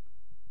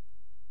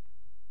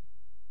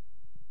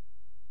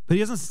 But he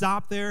doesn't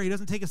stop there. He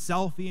doesn't take a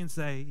selfie and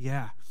say,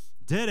 yeah,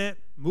 did it,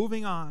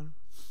 moving on.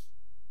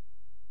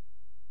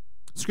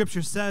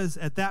 Scripture says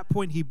at that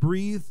point he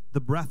breathed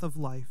the breath of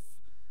life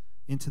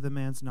into the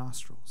man's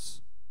nostrils.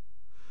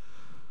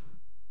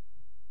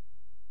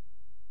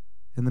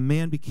 And the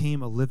man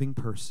became a living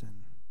person.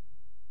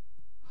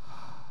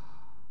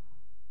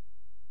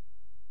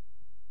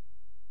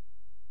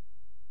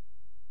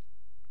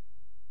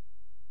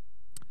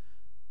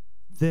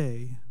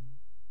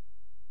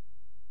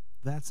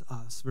 That's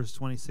us, verse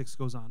 26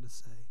 goes on to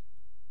say,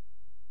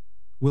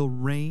 will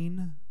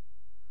reign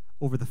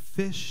over the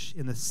fish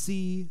in the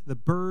sea, the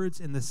birds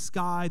in the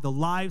sky, the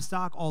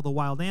livestock, all the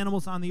wild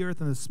animals on the earth,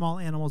 and the small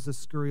animals that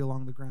scurry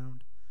along the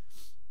ground.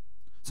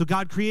 So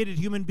God created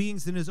human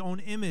beings in his own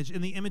image.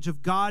 In the image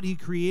of God, he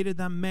created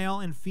them, male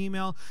and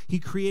female. He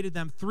created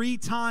them 3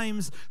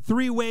 times,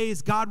 3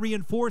 ways. God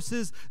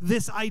reinforces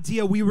this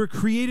idea. We were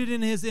created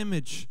in his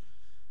image.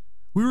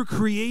 We were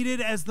created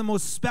as the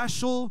most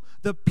special,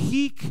 the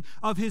peak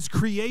of his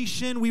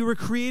creation. We were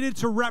created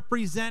to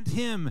represent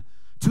him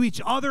to each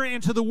other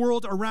and to the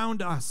world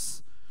around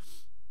us.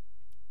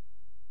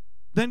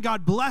 Then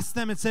God blessed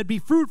them and said, be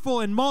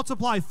fruitful and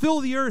multiply, fill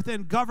the earth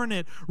and govern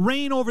it,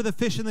 reign over the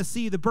fish in the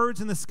sea, the birds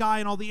in the sky,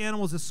 and all the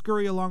animals that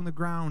scurry along the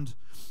ground.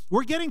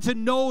 We're getting to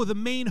know the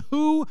main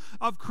who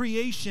of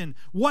creation,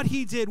 what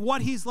he did,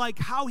 what he's like,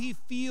 how he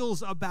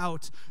feels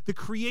about the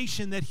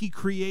creation that he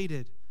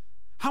created.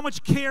 How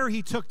much care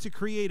he took to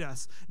create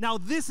us. Now,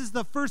 this is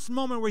the first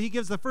moment where he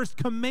gives the first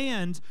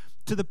command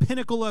to the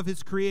pinnacle of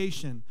his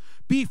creation.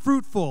 Be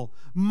fruitful,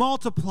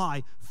 multiply,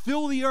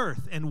 fill the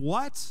earth, and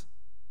what?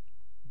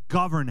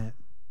 Govern it.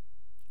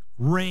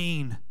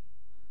 Reign.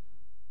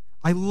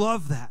 I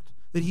love that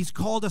he's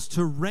called us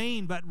to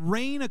reign, but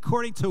reign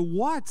according to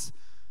what?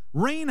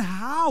 Reign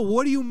how?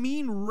 What do you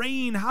mean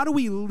reign? How do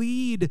we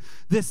lead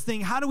this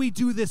thing? How do we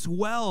do this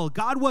well?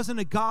 God wasn't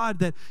a God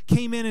that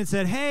came in and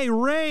said, hey,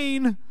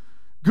 reign.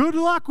 Good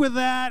luck with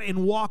that,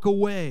 and walk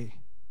away.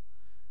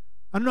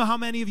 I don't know how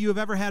many of you have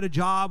ever had a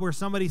job where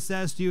somebody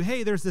says to you,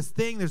 hey, there's this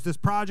thing, there's this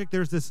project,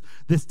 there's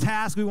this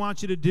task we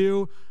want you to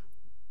do.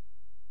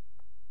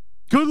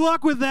 Good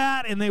luck with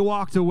that, and they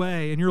walked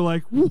away. And you're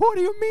like, what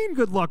do you mean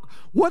good luck?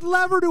 What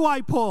lever do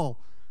I pull?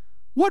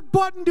 What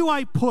button do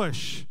I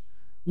push?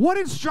 What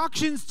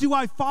instructions do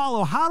I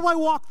follow? How do I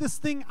walk this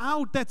thing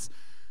out?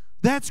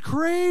 That's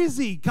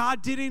crazy.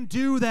 God didn't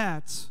do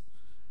that.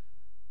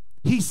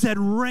 He said,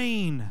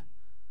 reign.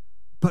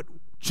 But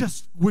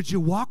just, would you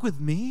walk with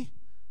me?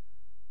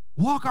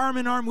 Walk arm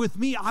in arm with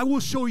me. I will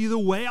show you the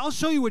way. I'll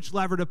show you which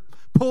lever to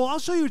pull. I'll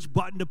show you which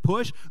button to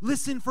push.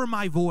 Listen for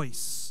my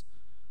voice.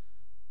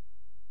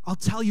 I'll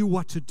tell you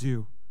what to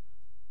do.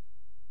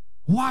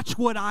 Watch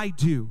what I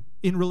do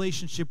in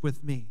relationship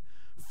with me.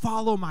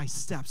 Follow my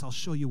steps. I'll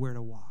show you where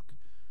to walk.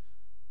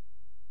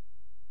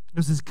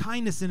 There's his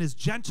kindness and his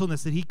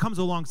gentleness that he comes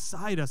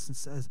alongside us and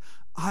says,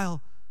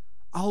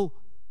 I'll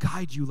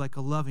guide you like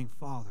a loving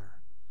father.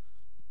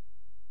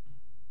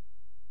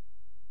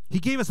 He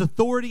gave us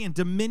authority and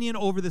dominion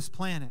over this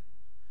planet.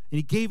 And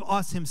he gave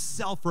us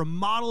himself for a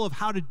model of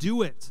how to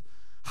do it,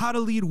 how to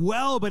lead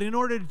well. But in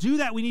order to do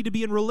that, we need to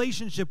be in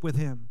relationship with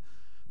him,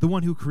 the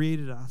one who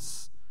created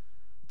us,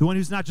 the one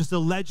who's not just a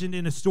legend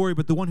in a story,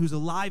 but the one who's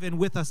alive and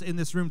with us in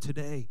this room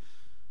today,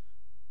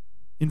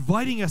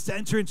 inviting us to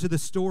enter into the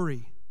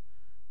story.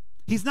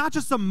 He's not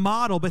just a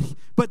model,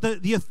 but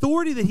the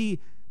authority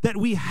that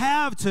we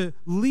have to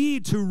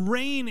lead, to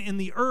reign in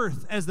the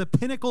earth as the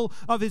pinnacle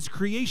of his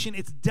creation.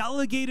 It's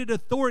delegated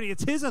authority.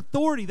 It's his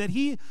authority that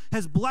he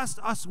has blessed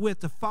us with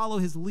to follow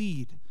his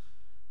lead.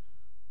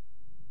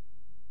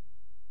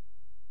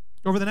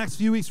 Over the next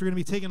few weeks, we're going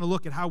to be taking a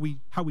look at how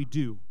we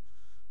do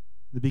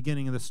the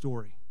beginning of the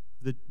story,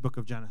 the book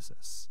of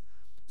Genesis.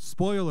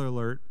 Spoiler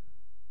alert,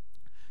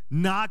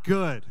 not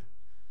good.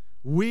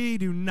 We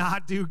do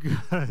not do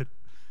good.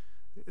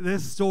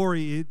 This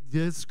story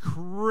is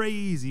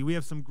crazy. We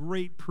have some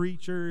great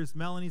preachers.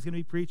 Melanie's going to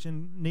be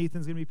preaching.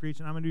 Nathan's going to be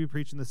preaching. I'm going to be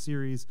preaching the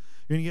series.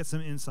 You're going to get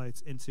some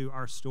insights into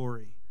our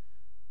story,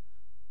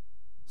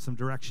 some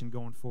direction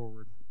going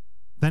forward.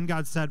 Then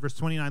God said, verse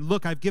 29,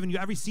 look, I've given you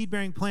every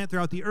seed-bearing plant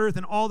throughout the earth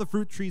and all the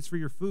fruit trees for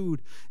your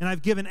food. And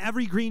I've given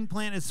every green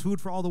plant as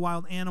food for all the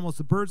wild animals,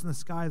 the birds in the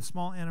sky, the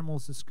small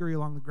animals that scurry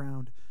along the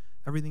ground,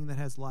 everything that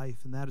has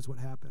life. And that is what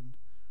happened.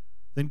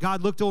 Then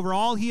God looked over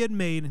all he had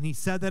made, and he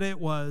said that it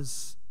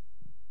was,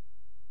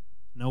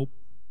 nope,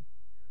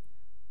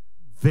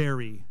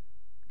 very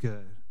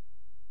good.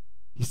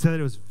 He said that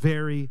it was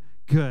very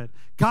good.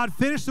 God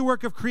finished the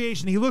work of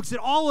creation. He looks at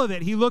all of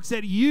it. He looks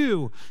at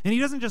you, and he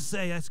doesn't just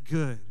say, that's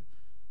good.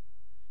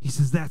 He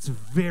says, that's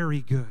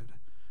very good.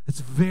 It's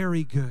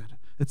very good.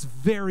 It's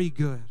very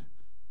good.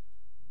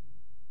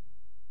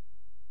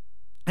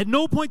 At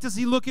no point does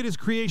he look at his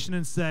creation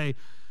and say,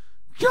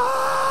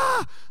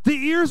 ah, the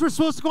ears were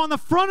supposed to go on the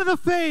front of the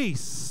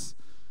face.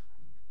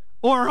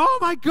 Or, oh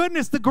my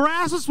goodness, the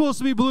grass was supposed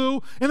to be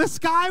blue and the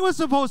sky was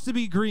supposed to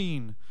be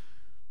green.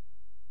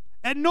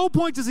 At no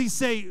point does he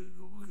say,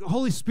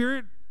 Holy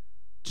Spirit,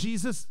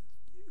 Jesus,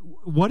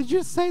 what did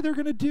you say they're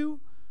going to do?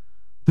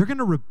 They're going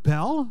to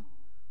rebel?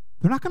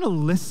 They're not going to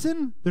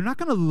listen? They're not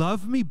going to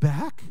love me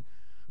back?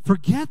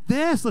 Forget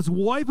this. Let's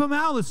wipe them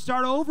out. Let's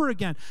start over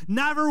again.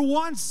 Never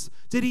once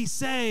did he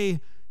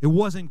say it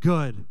wasn't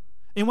good.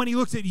 And when he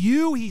looks at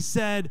you, he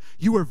said,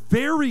 you were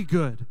very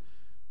good.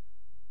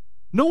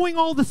 Knowing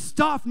all the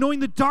stuff,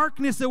 knowing the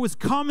darkness that was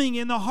coming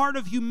in the heart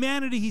of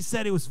humanity, he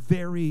said it was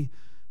very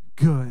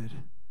good.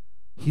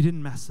 He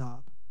didn't mess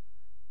up.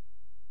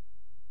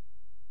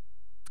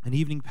 And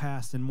evening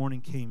passed and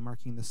morning came,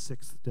 marking the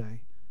 6th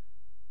day.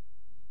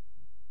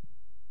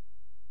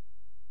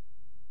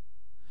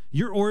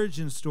 Your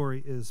origin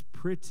story is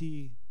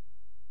pretty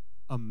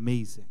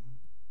amazing.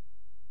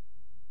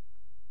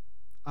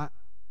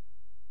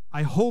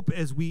 I hope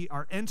as we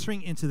are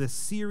entering into this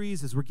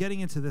series, as we're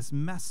getting into this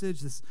message,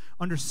 this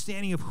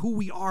understanding of who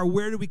we are,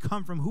 where do we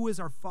come from, who is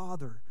our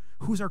Father,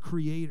 who's our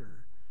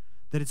Creator,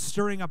 that it's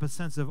stirring up a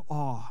sense of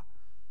awe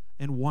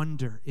and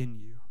wonder in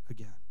you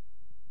again.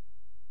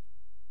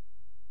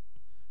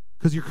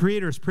 Because your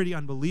Creator is pretty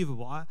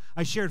unbelievable.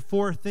 I shared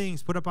 4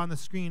 things put up on the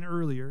screen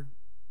earlier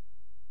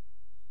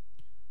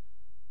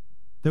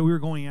that we were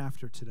going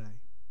after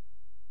today.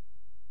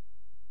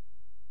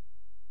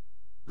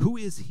 Who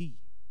is He?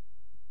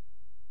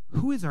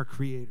 Who is our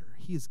Creator?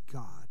 He is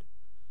God.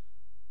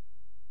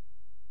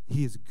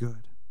 He is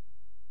good.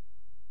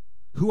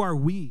 Who are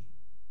we?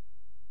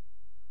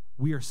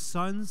 We are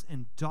sons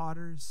and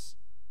daughters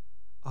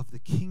of the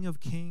King of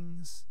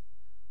Kings,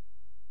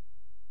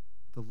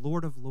 the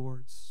Lord of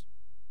Lords,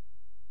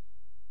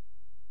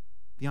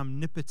 the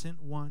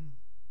omnipotent one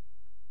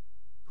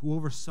who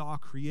oversaw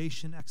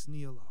creation ex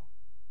nihilo,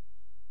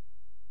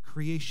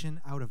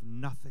 creation out of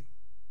nothing.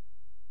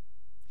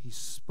 He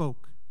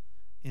spoke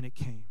and it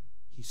came.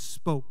 He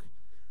spoke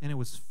and it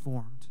was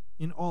formed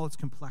in all its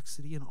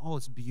complexity and all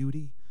its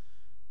beauty.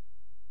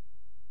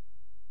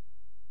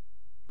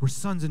 We're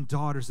sons and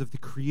daughters of the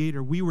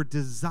Creator. We were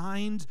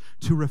designed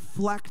to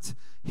reflect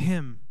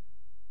Him.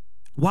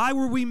 Why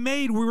were we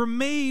made? We were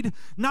made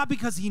not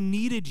because He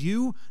needed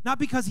you, not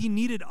because He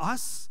needed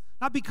us,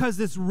 not because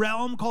this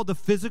realm called the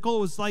physical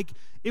was like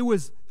it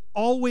was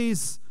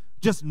always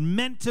just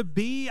meant to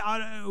be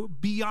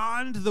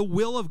beyond the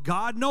will of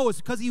God. No, it's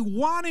because He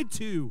wanted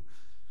to.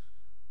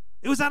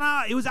 It was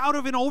out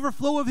of an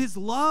overflow of His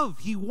love.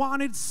 He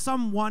wanted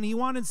someone, He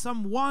wanted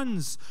some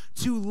ones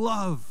to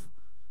love,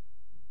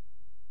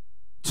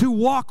 to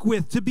walk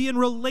with, to be in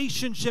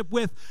relationship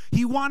with.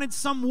 He wanted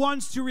some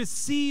ones to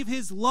receive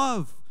His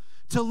love,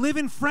 to live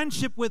in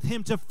friendship with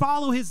Him, to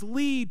follow His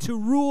lead, to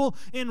rule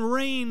and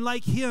reign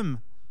like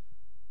Him.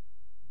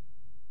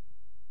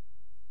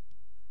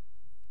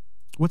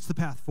 What's the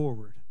path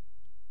forward?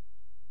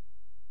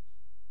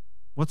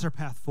 What's our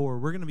path forward?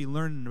 We're going to be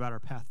learning about our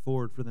path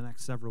forward for the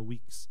next several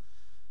weeks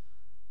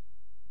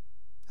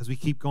as we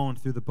keep going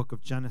through the book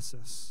of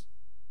Genesis.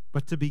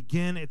 But to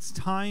begin, it's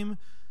time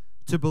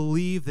to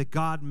believe that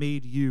God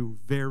made you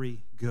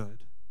very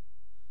good.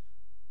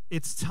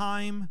 It's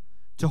time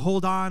to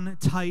hold on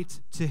tight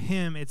to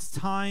Him. It's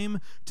time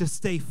to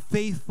stay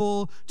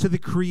faithful to the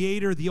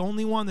Creator, the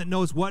only one that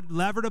knows what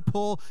lever to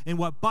pull and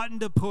what button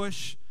to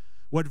push,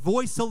 what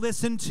voice to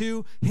listen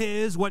to,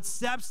 His, what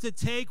steps to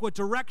take, what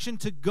direction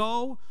to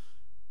go,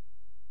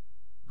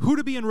 who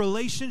to be in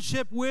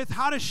relationship with,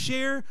 how to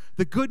share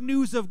the good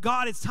news of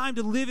God. It's time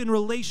to live in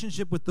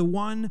relationship with the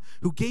one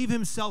who gave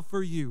Himself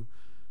for you.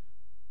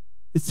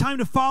 It's time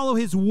to follow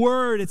His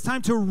word. It's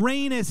time to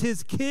reign as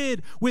His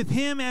kid with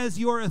Him as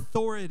your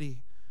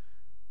authority.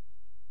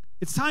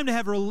 It's time to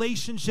have a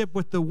relationship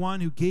with the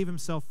one who gave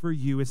Himself for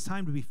you. It's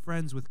time to be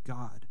friends with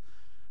God.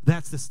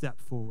 That's the step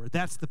forward.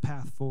 That's the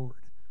path forward.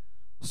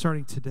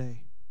 Starting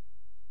today.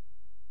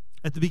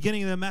 At the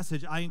beginning of the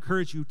message, I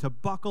encourage you to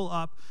buckle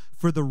up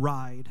for the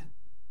ride.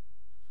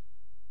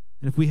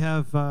 And if we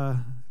have,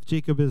 if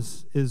Jacob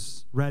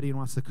is ready and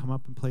wants to come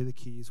up and play the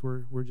keys,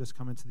 we're just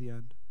coming to the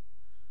end.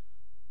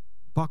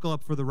 Buckle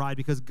up for the ride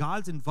because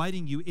God's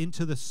inviting you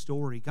into the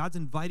story. God's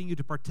inviting you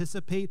to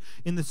participate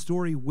in the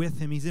story with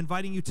Him. He's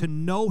inviting you to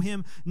know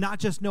Him, not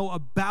just know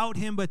about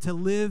Him, but to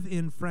live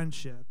in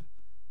friendship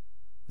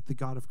with the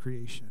God of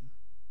creation.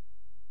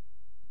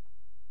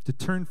 To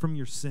turn from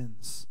your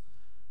sins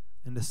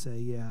and to say,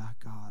 yeah,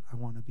 God, I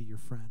want to be your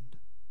friend.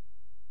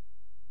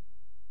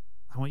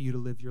 I want you to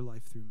live your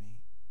life through me.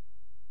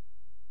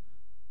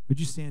 Would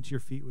you stand to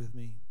your feet with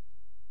me?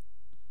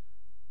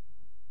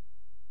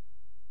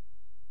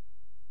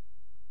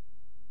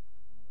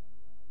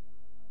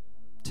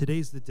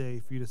 Today's the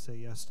day for you to say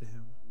yes to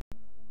him,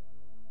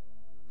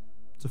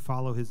 to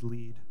follow his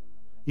lead.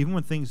 Even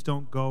when things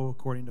don't go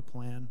according to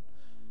plan.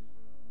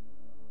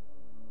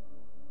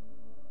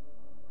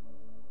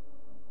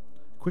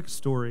 Quick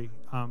story.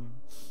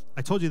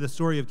 I told you the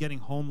story of getting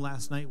home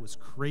last night was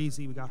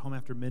crazy. We got home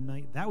after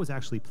midnight. That was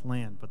actually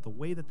planned, but the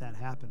way that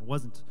happened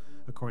wasn't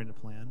according to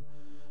plan.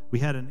 We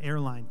had an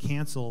airline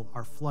cancel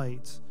our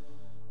flight.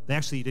 They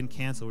actually didn't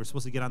cancel. We were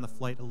supposed to get on the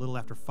flight a little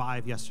after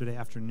 5 yesterday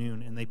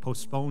afternoon, and they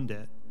postponed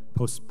it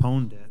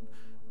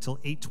till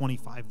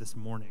 8:25 this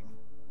morning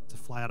to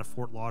fly out of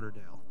Fort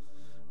Lauderdale.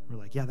 We're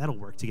like, yeah, that'll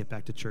work to get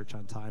back to church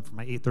on time for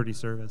my 8:30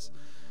 service.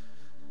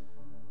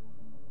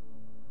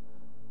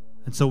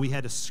 And so we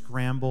had to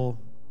scramble.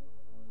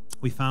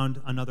 We found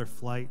another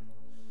flight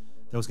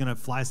that was going to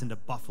fly us into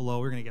Buffalo.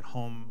 We were going to get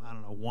home,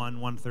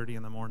 1:30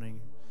 in the morning.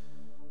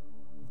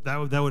 That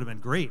would have been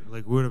great.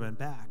 Like, we would have been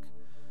back.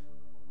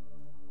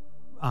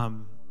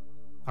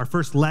 Our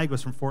first leg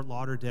was from Fort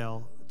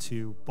Lauderdale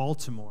to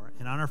Baltimore.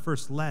 And on our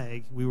first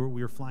leg, we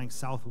were flying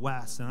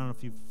Southwest. And I don't know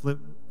if you've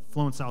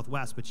flown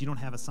Southwest, but you don't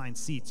have assigned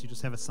seats. You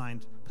just have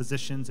assigned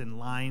positions in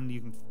line.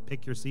 You can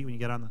pick your seat when you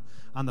get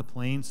on the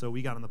plane. So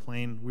we got on the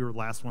plane. We were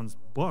last ones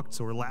booked,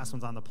 so we're last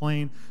ones on the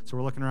plane. So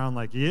we're looking around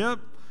like, yep,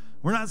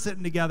 we're not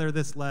sitting together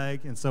this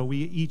leg. And so we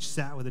each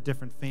sat with a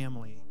different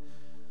family.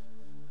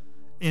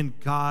 And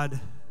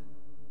God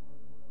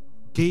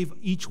gave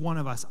each one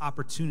of us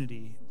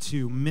opportunity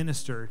to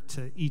minister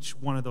to each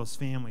one of those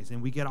families.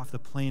 And we get off the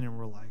plane and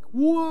we're like,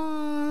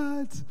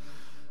 what?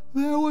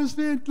 That was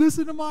fantastic.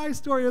 Listen to my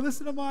story.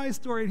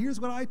 And here's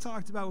what I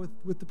talked about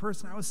with the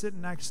person I was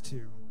sitting next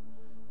to.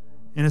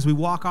 And as we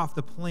walk off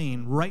the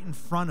plane, right in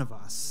front of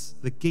us,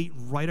 the gate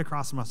right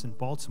across from us in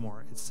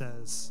Baltimore, it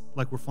says,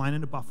 like, we're flying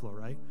into Buffalo,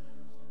 right?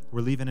 We're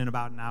leaving in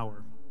about an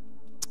hour.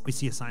 We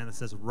see a sign that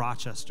says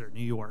Rochester,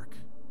 New York,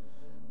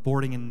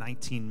 boarding in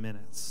 19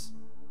 minutes.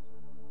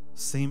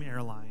 Same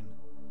airline.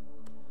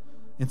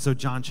 And so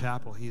John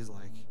Chappell, he's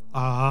like,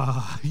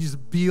 he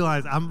just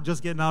beelines. I'm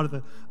just getting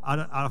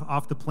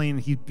off the plane,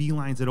 and he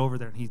beelines it over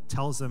there, and he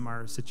tells them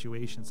our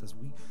situation. Says,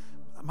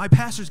 my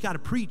pastor's got to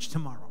preach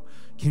tomorrow.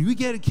 Can you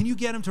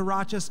get him to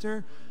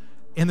Rochester?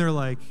 And they're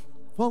like,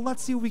 well,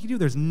 let's see what we can do.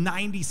 There's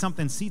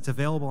 90-something seats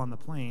available on the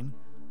plane.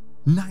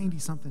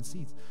 90-something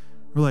seats.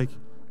 We're like,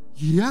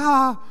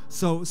 yeah.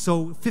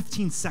 So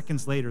 15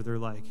 seconds later, they're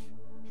like,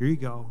 here you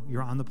go.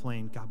 You're on the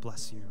plane. God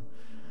bless you.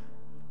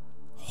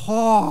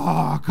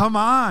 Oh, come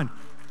on.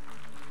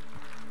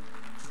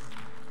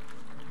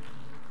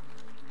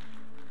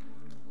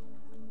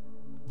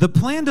 The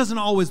plan doesn't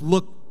always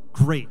look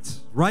great,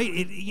 right?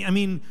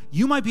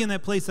 You might be in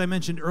that place I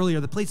mentioned earlier,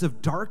 the place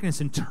of darkness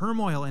and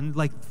turmoil and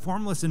like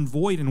formless and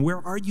void. And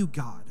where are you,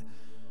 God?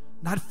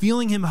 Not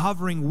feeling him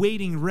hovering,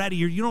 waiting,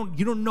 ready. Or you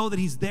don't know that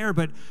he's there,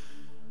 but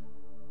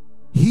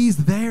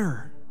he's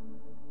there.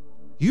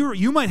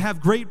 You might have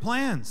great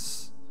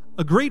plans,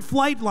 a great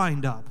flight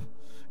lined up.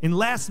 And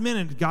last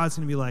minute, God's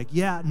going to be like,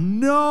 yeah,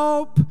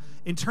 nope,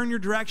 and turn your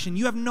direction.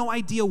 You have no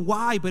idea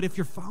why, but if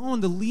you're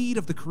following the lead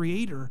of the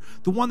Creator,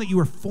 the one that you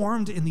were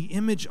formed in the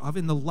image of,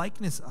 in the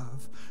likeness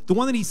of, the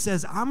one that he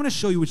says, I'm going to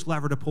show you which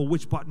lever to pull,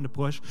 which button to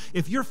push.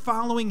 If you're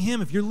following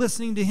him, if you're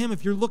listening to him,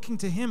 if you're looking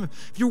to him,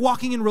 if you're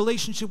walking in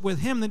relationship with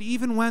him, then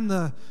even when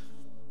the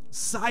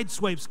side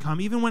swipes come,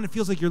 even when it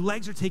feels like your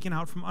legs are taken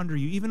out from under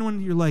you, even when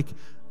you're like,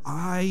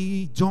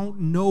 I don't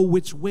know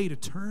which way to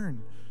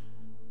turn,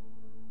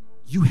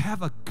 you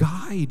have a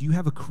guide. You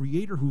have a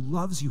Creator who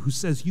loves you, who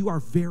says you are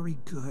very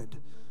good.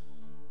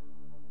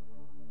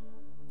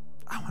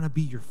 I want to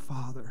be your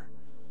Father.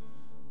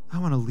 I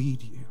want to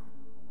lead you.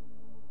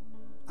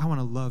 I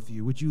want to love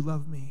you. Would you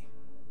love me?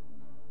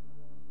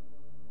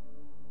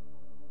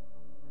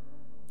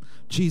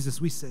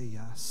 Jesus, we say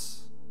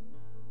yes.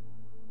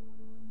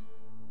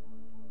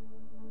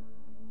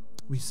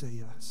 We say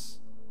yes.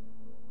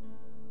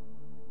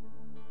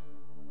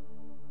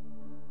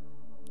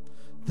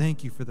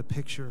 Thank you for the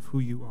picture of who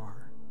you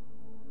are,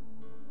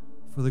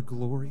 for the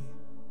glory,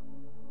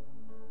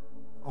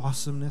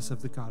 awesomeness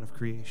of the God of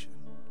creation.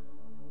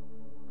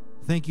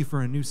 Thank you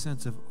for a new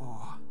sense of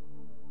awe,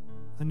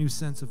 a new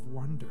sense of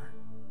wonder,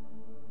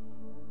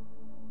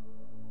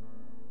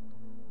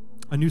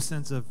 a new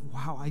sense of,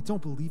 wow, I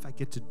don't believe I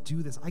get to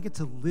do this. I get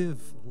to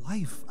live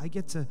life. I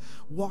get to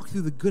walk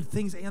through the good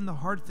things and the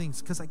hard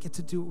things because I get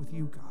to do it with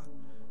you, God.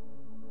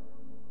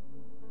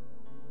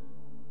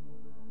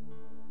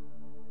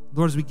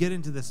 Lord, as we get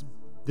into this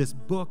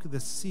book,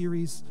 this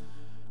series,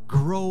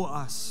 grow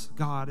us,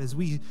 God, as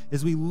we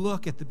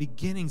look at the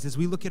beginnings, as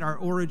we look at our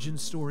origin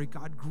story,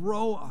 God,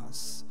 grow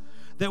us,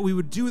 that we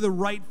would do the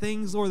right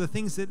things, or the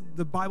things that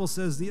the Bible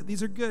says,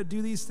 these are good,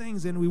 do these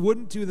things, and we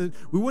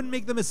wouldn't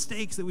make the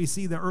mistakes that we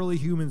see the early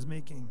humans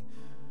making.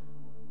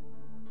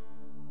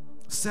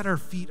 Set our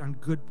feet on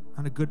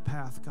a good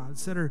path, God.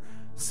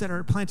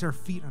 Plant our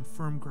feet on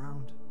firm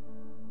ground.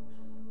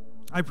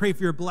 I pray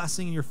for your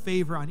blessing and your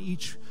favor on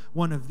each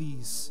one of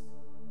these,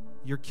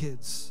 your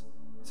kids,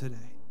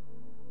 today.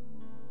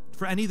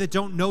 For any that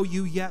don't know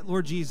you yet,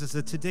 Lord Jesus,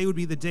 that today would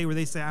be the day where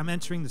they say, I'm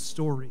entering the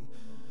story.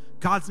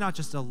 God's not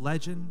just a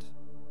legend.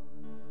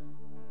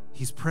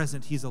 He's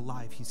present. He's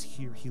alive. He's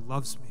here. He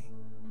loves me.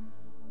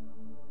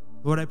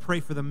 Lord, I pray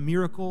for the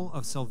miracle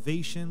of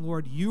salvation.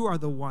 Lord, you are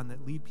the one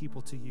that lead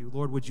people to you.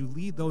 Lord, would you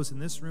lead those in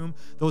this room,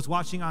 those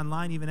watching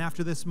online even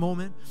after this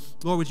moment?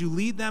 Lord, would you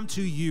lead them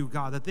to you,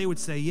 God, that they would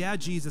say, yeah,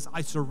 Jesus,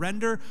 I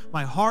surrender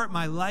my heart,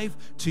 my life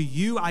to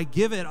you. I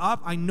give it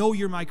up. I know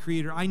you're my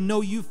creator. I know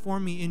you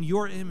formed me in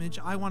your image.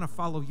 I want to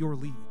follow your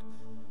lead.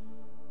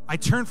 I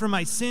turn from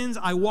my sins.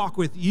 I walk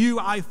with you.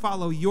 I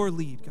follow your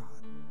lead, God.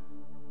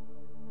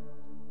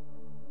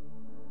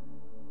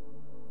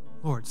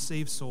 Lord,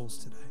 save souls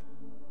today.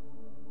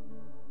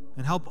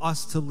 And help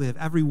us to live,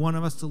 every one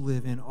of us to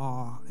live in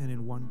awe and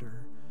in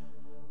wonder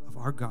of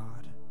our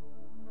God.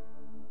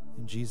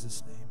 In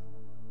Jesus'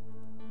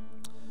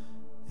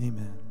 name,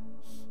 amen.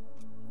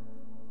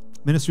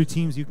 Ministry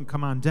teams, you can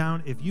come on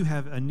down. If you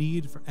have a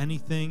need for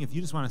anything, if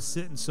you just want to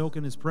sit and soak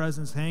in his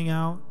presence, hang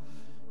out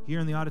here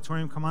in the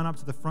auditorium, come on up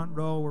to the front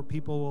row where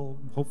people will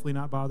hopefully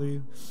not bother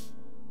you.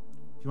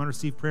 If you want to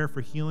receive prayer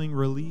for healing,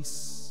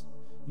 release,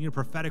 you need a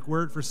prophetic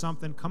word for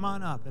something, come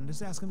on up and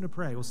just ask him to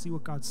pray. We'll see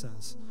what God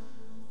says.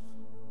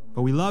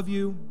 But we love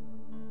you.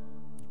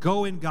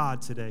 Go in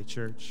God today,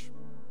 church.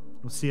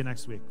 We'll see you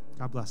next week.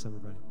 God bless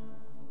everybody.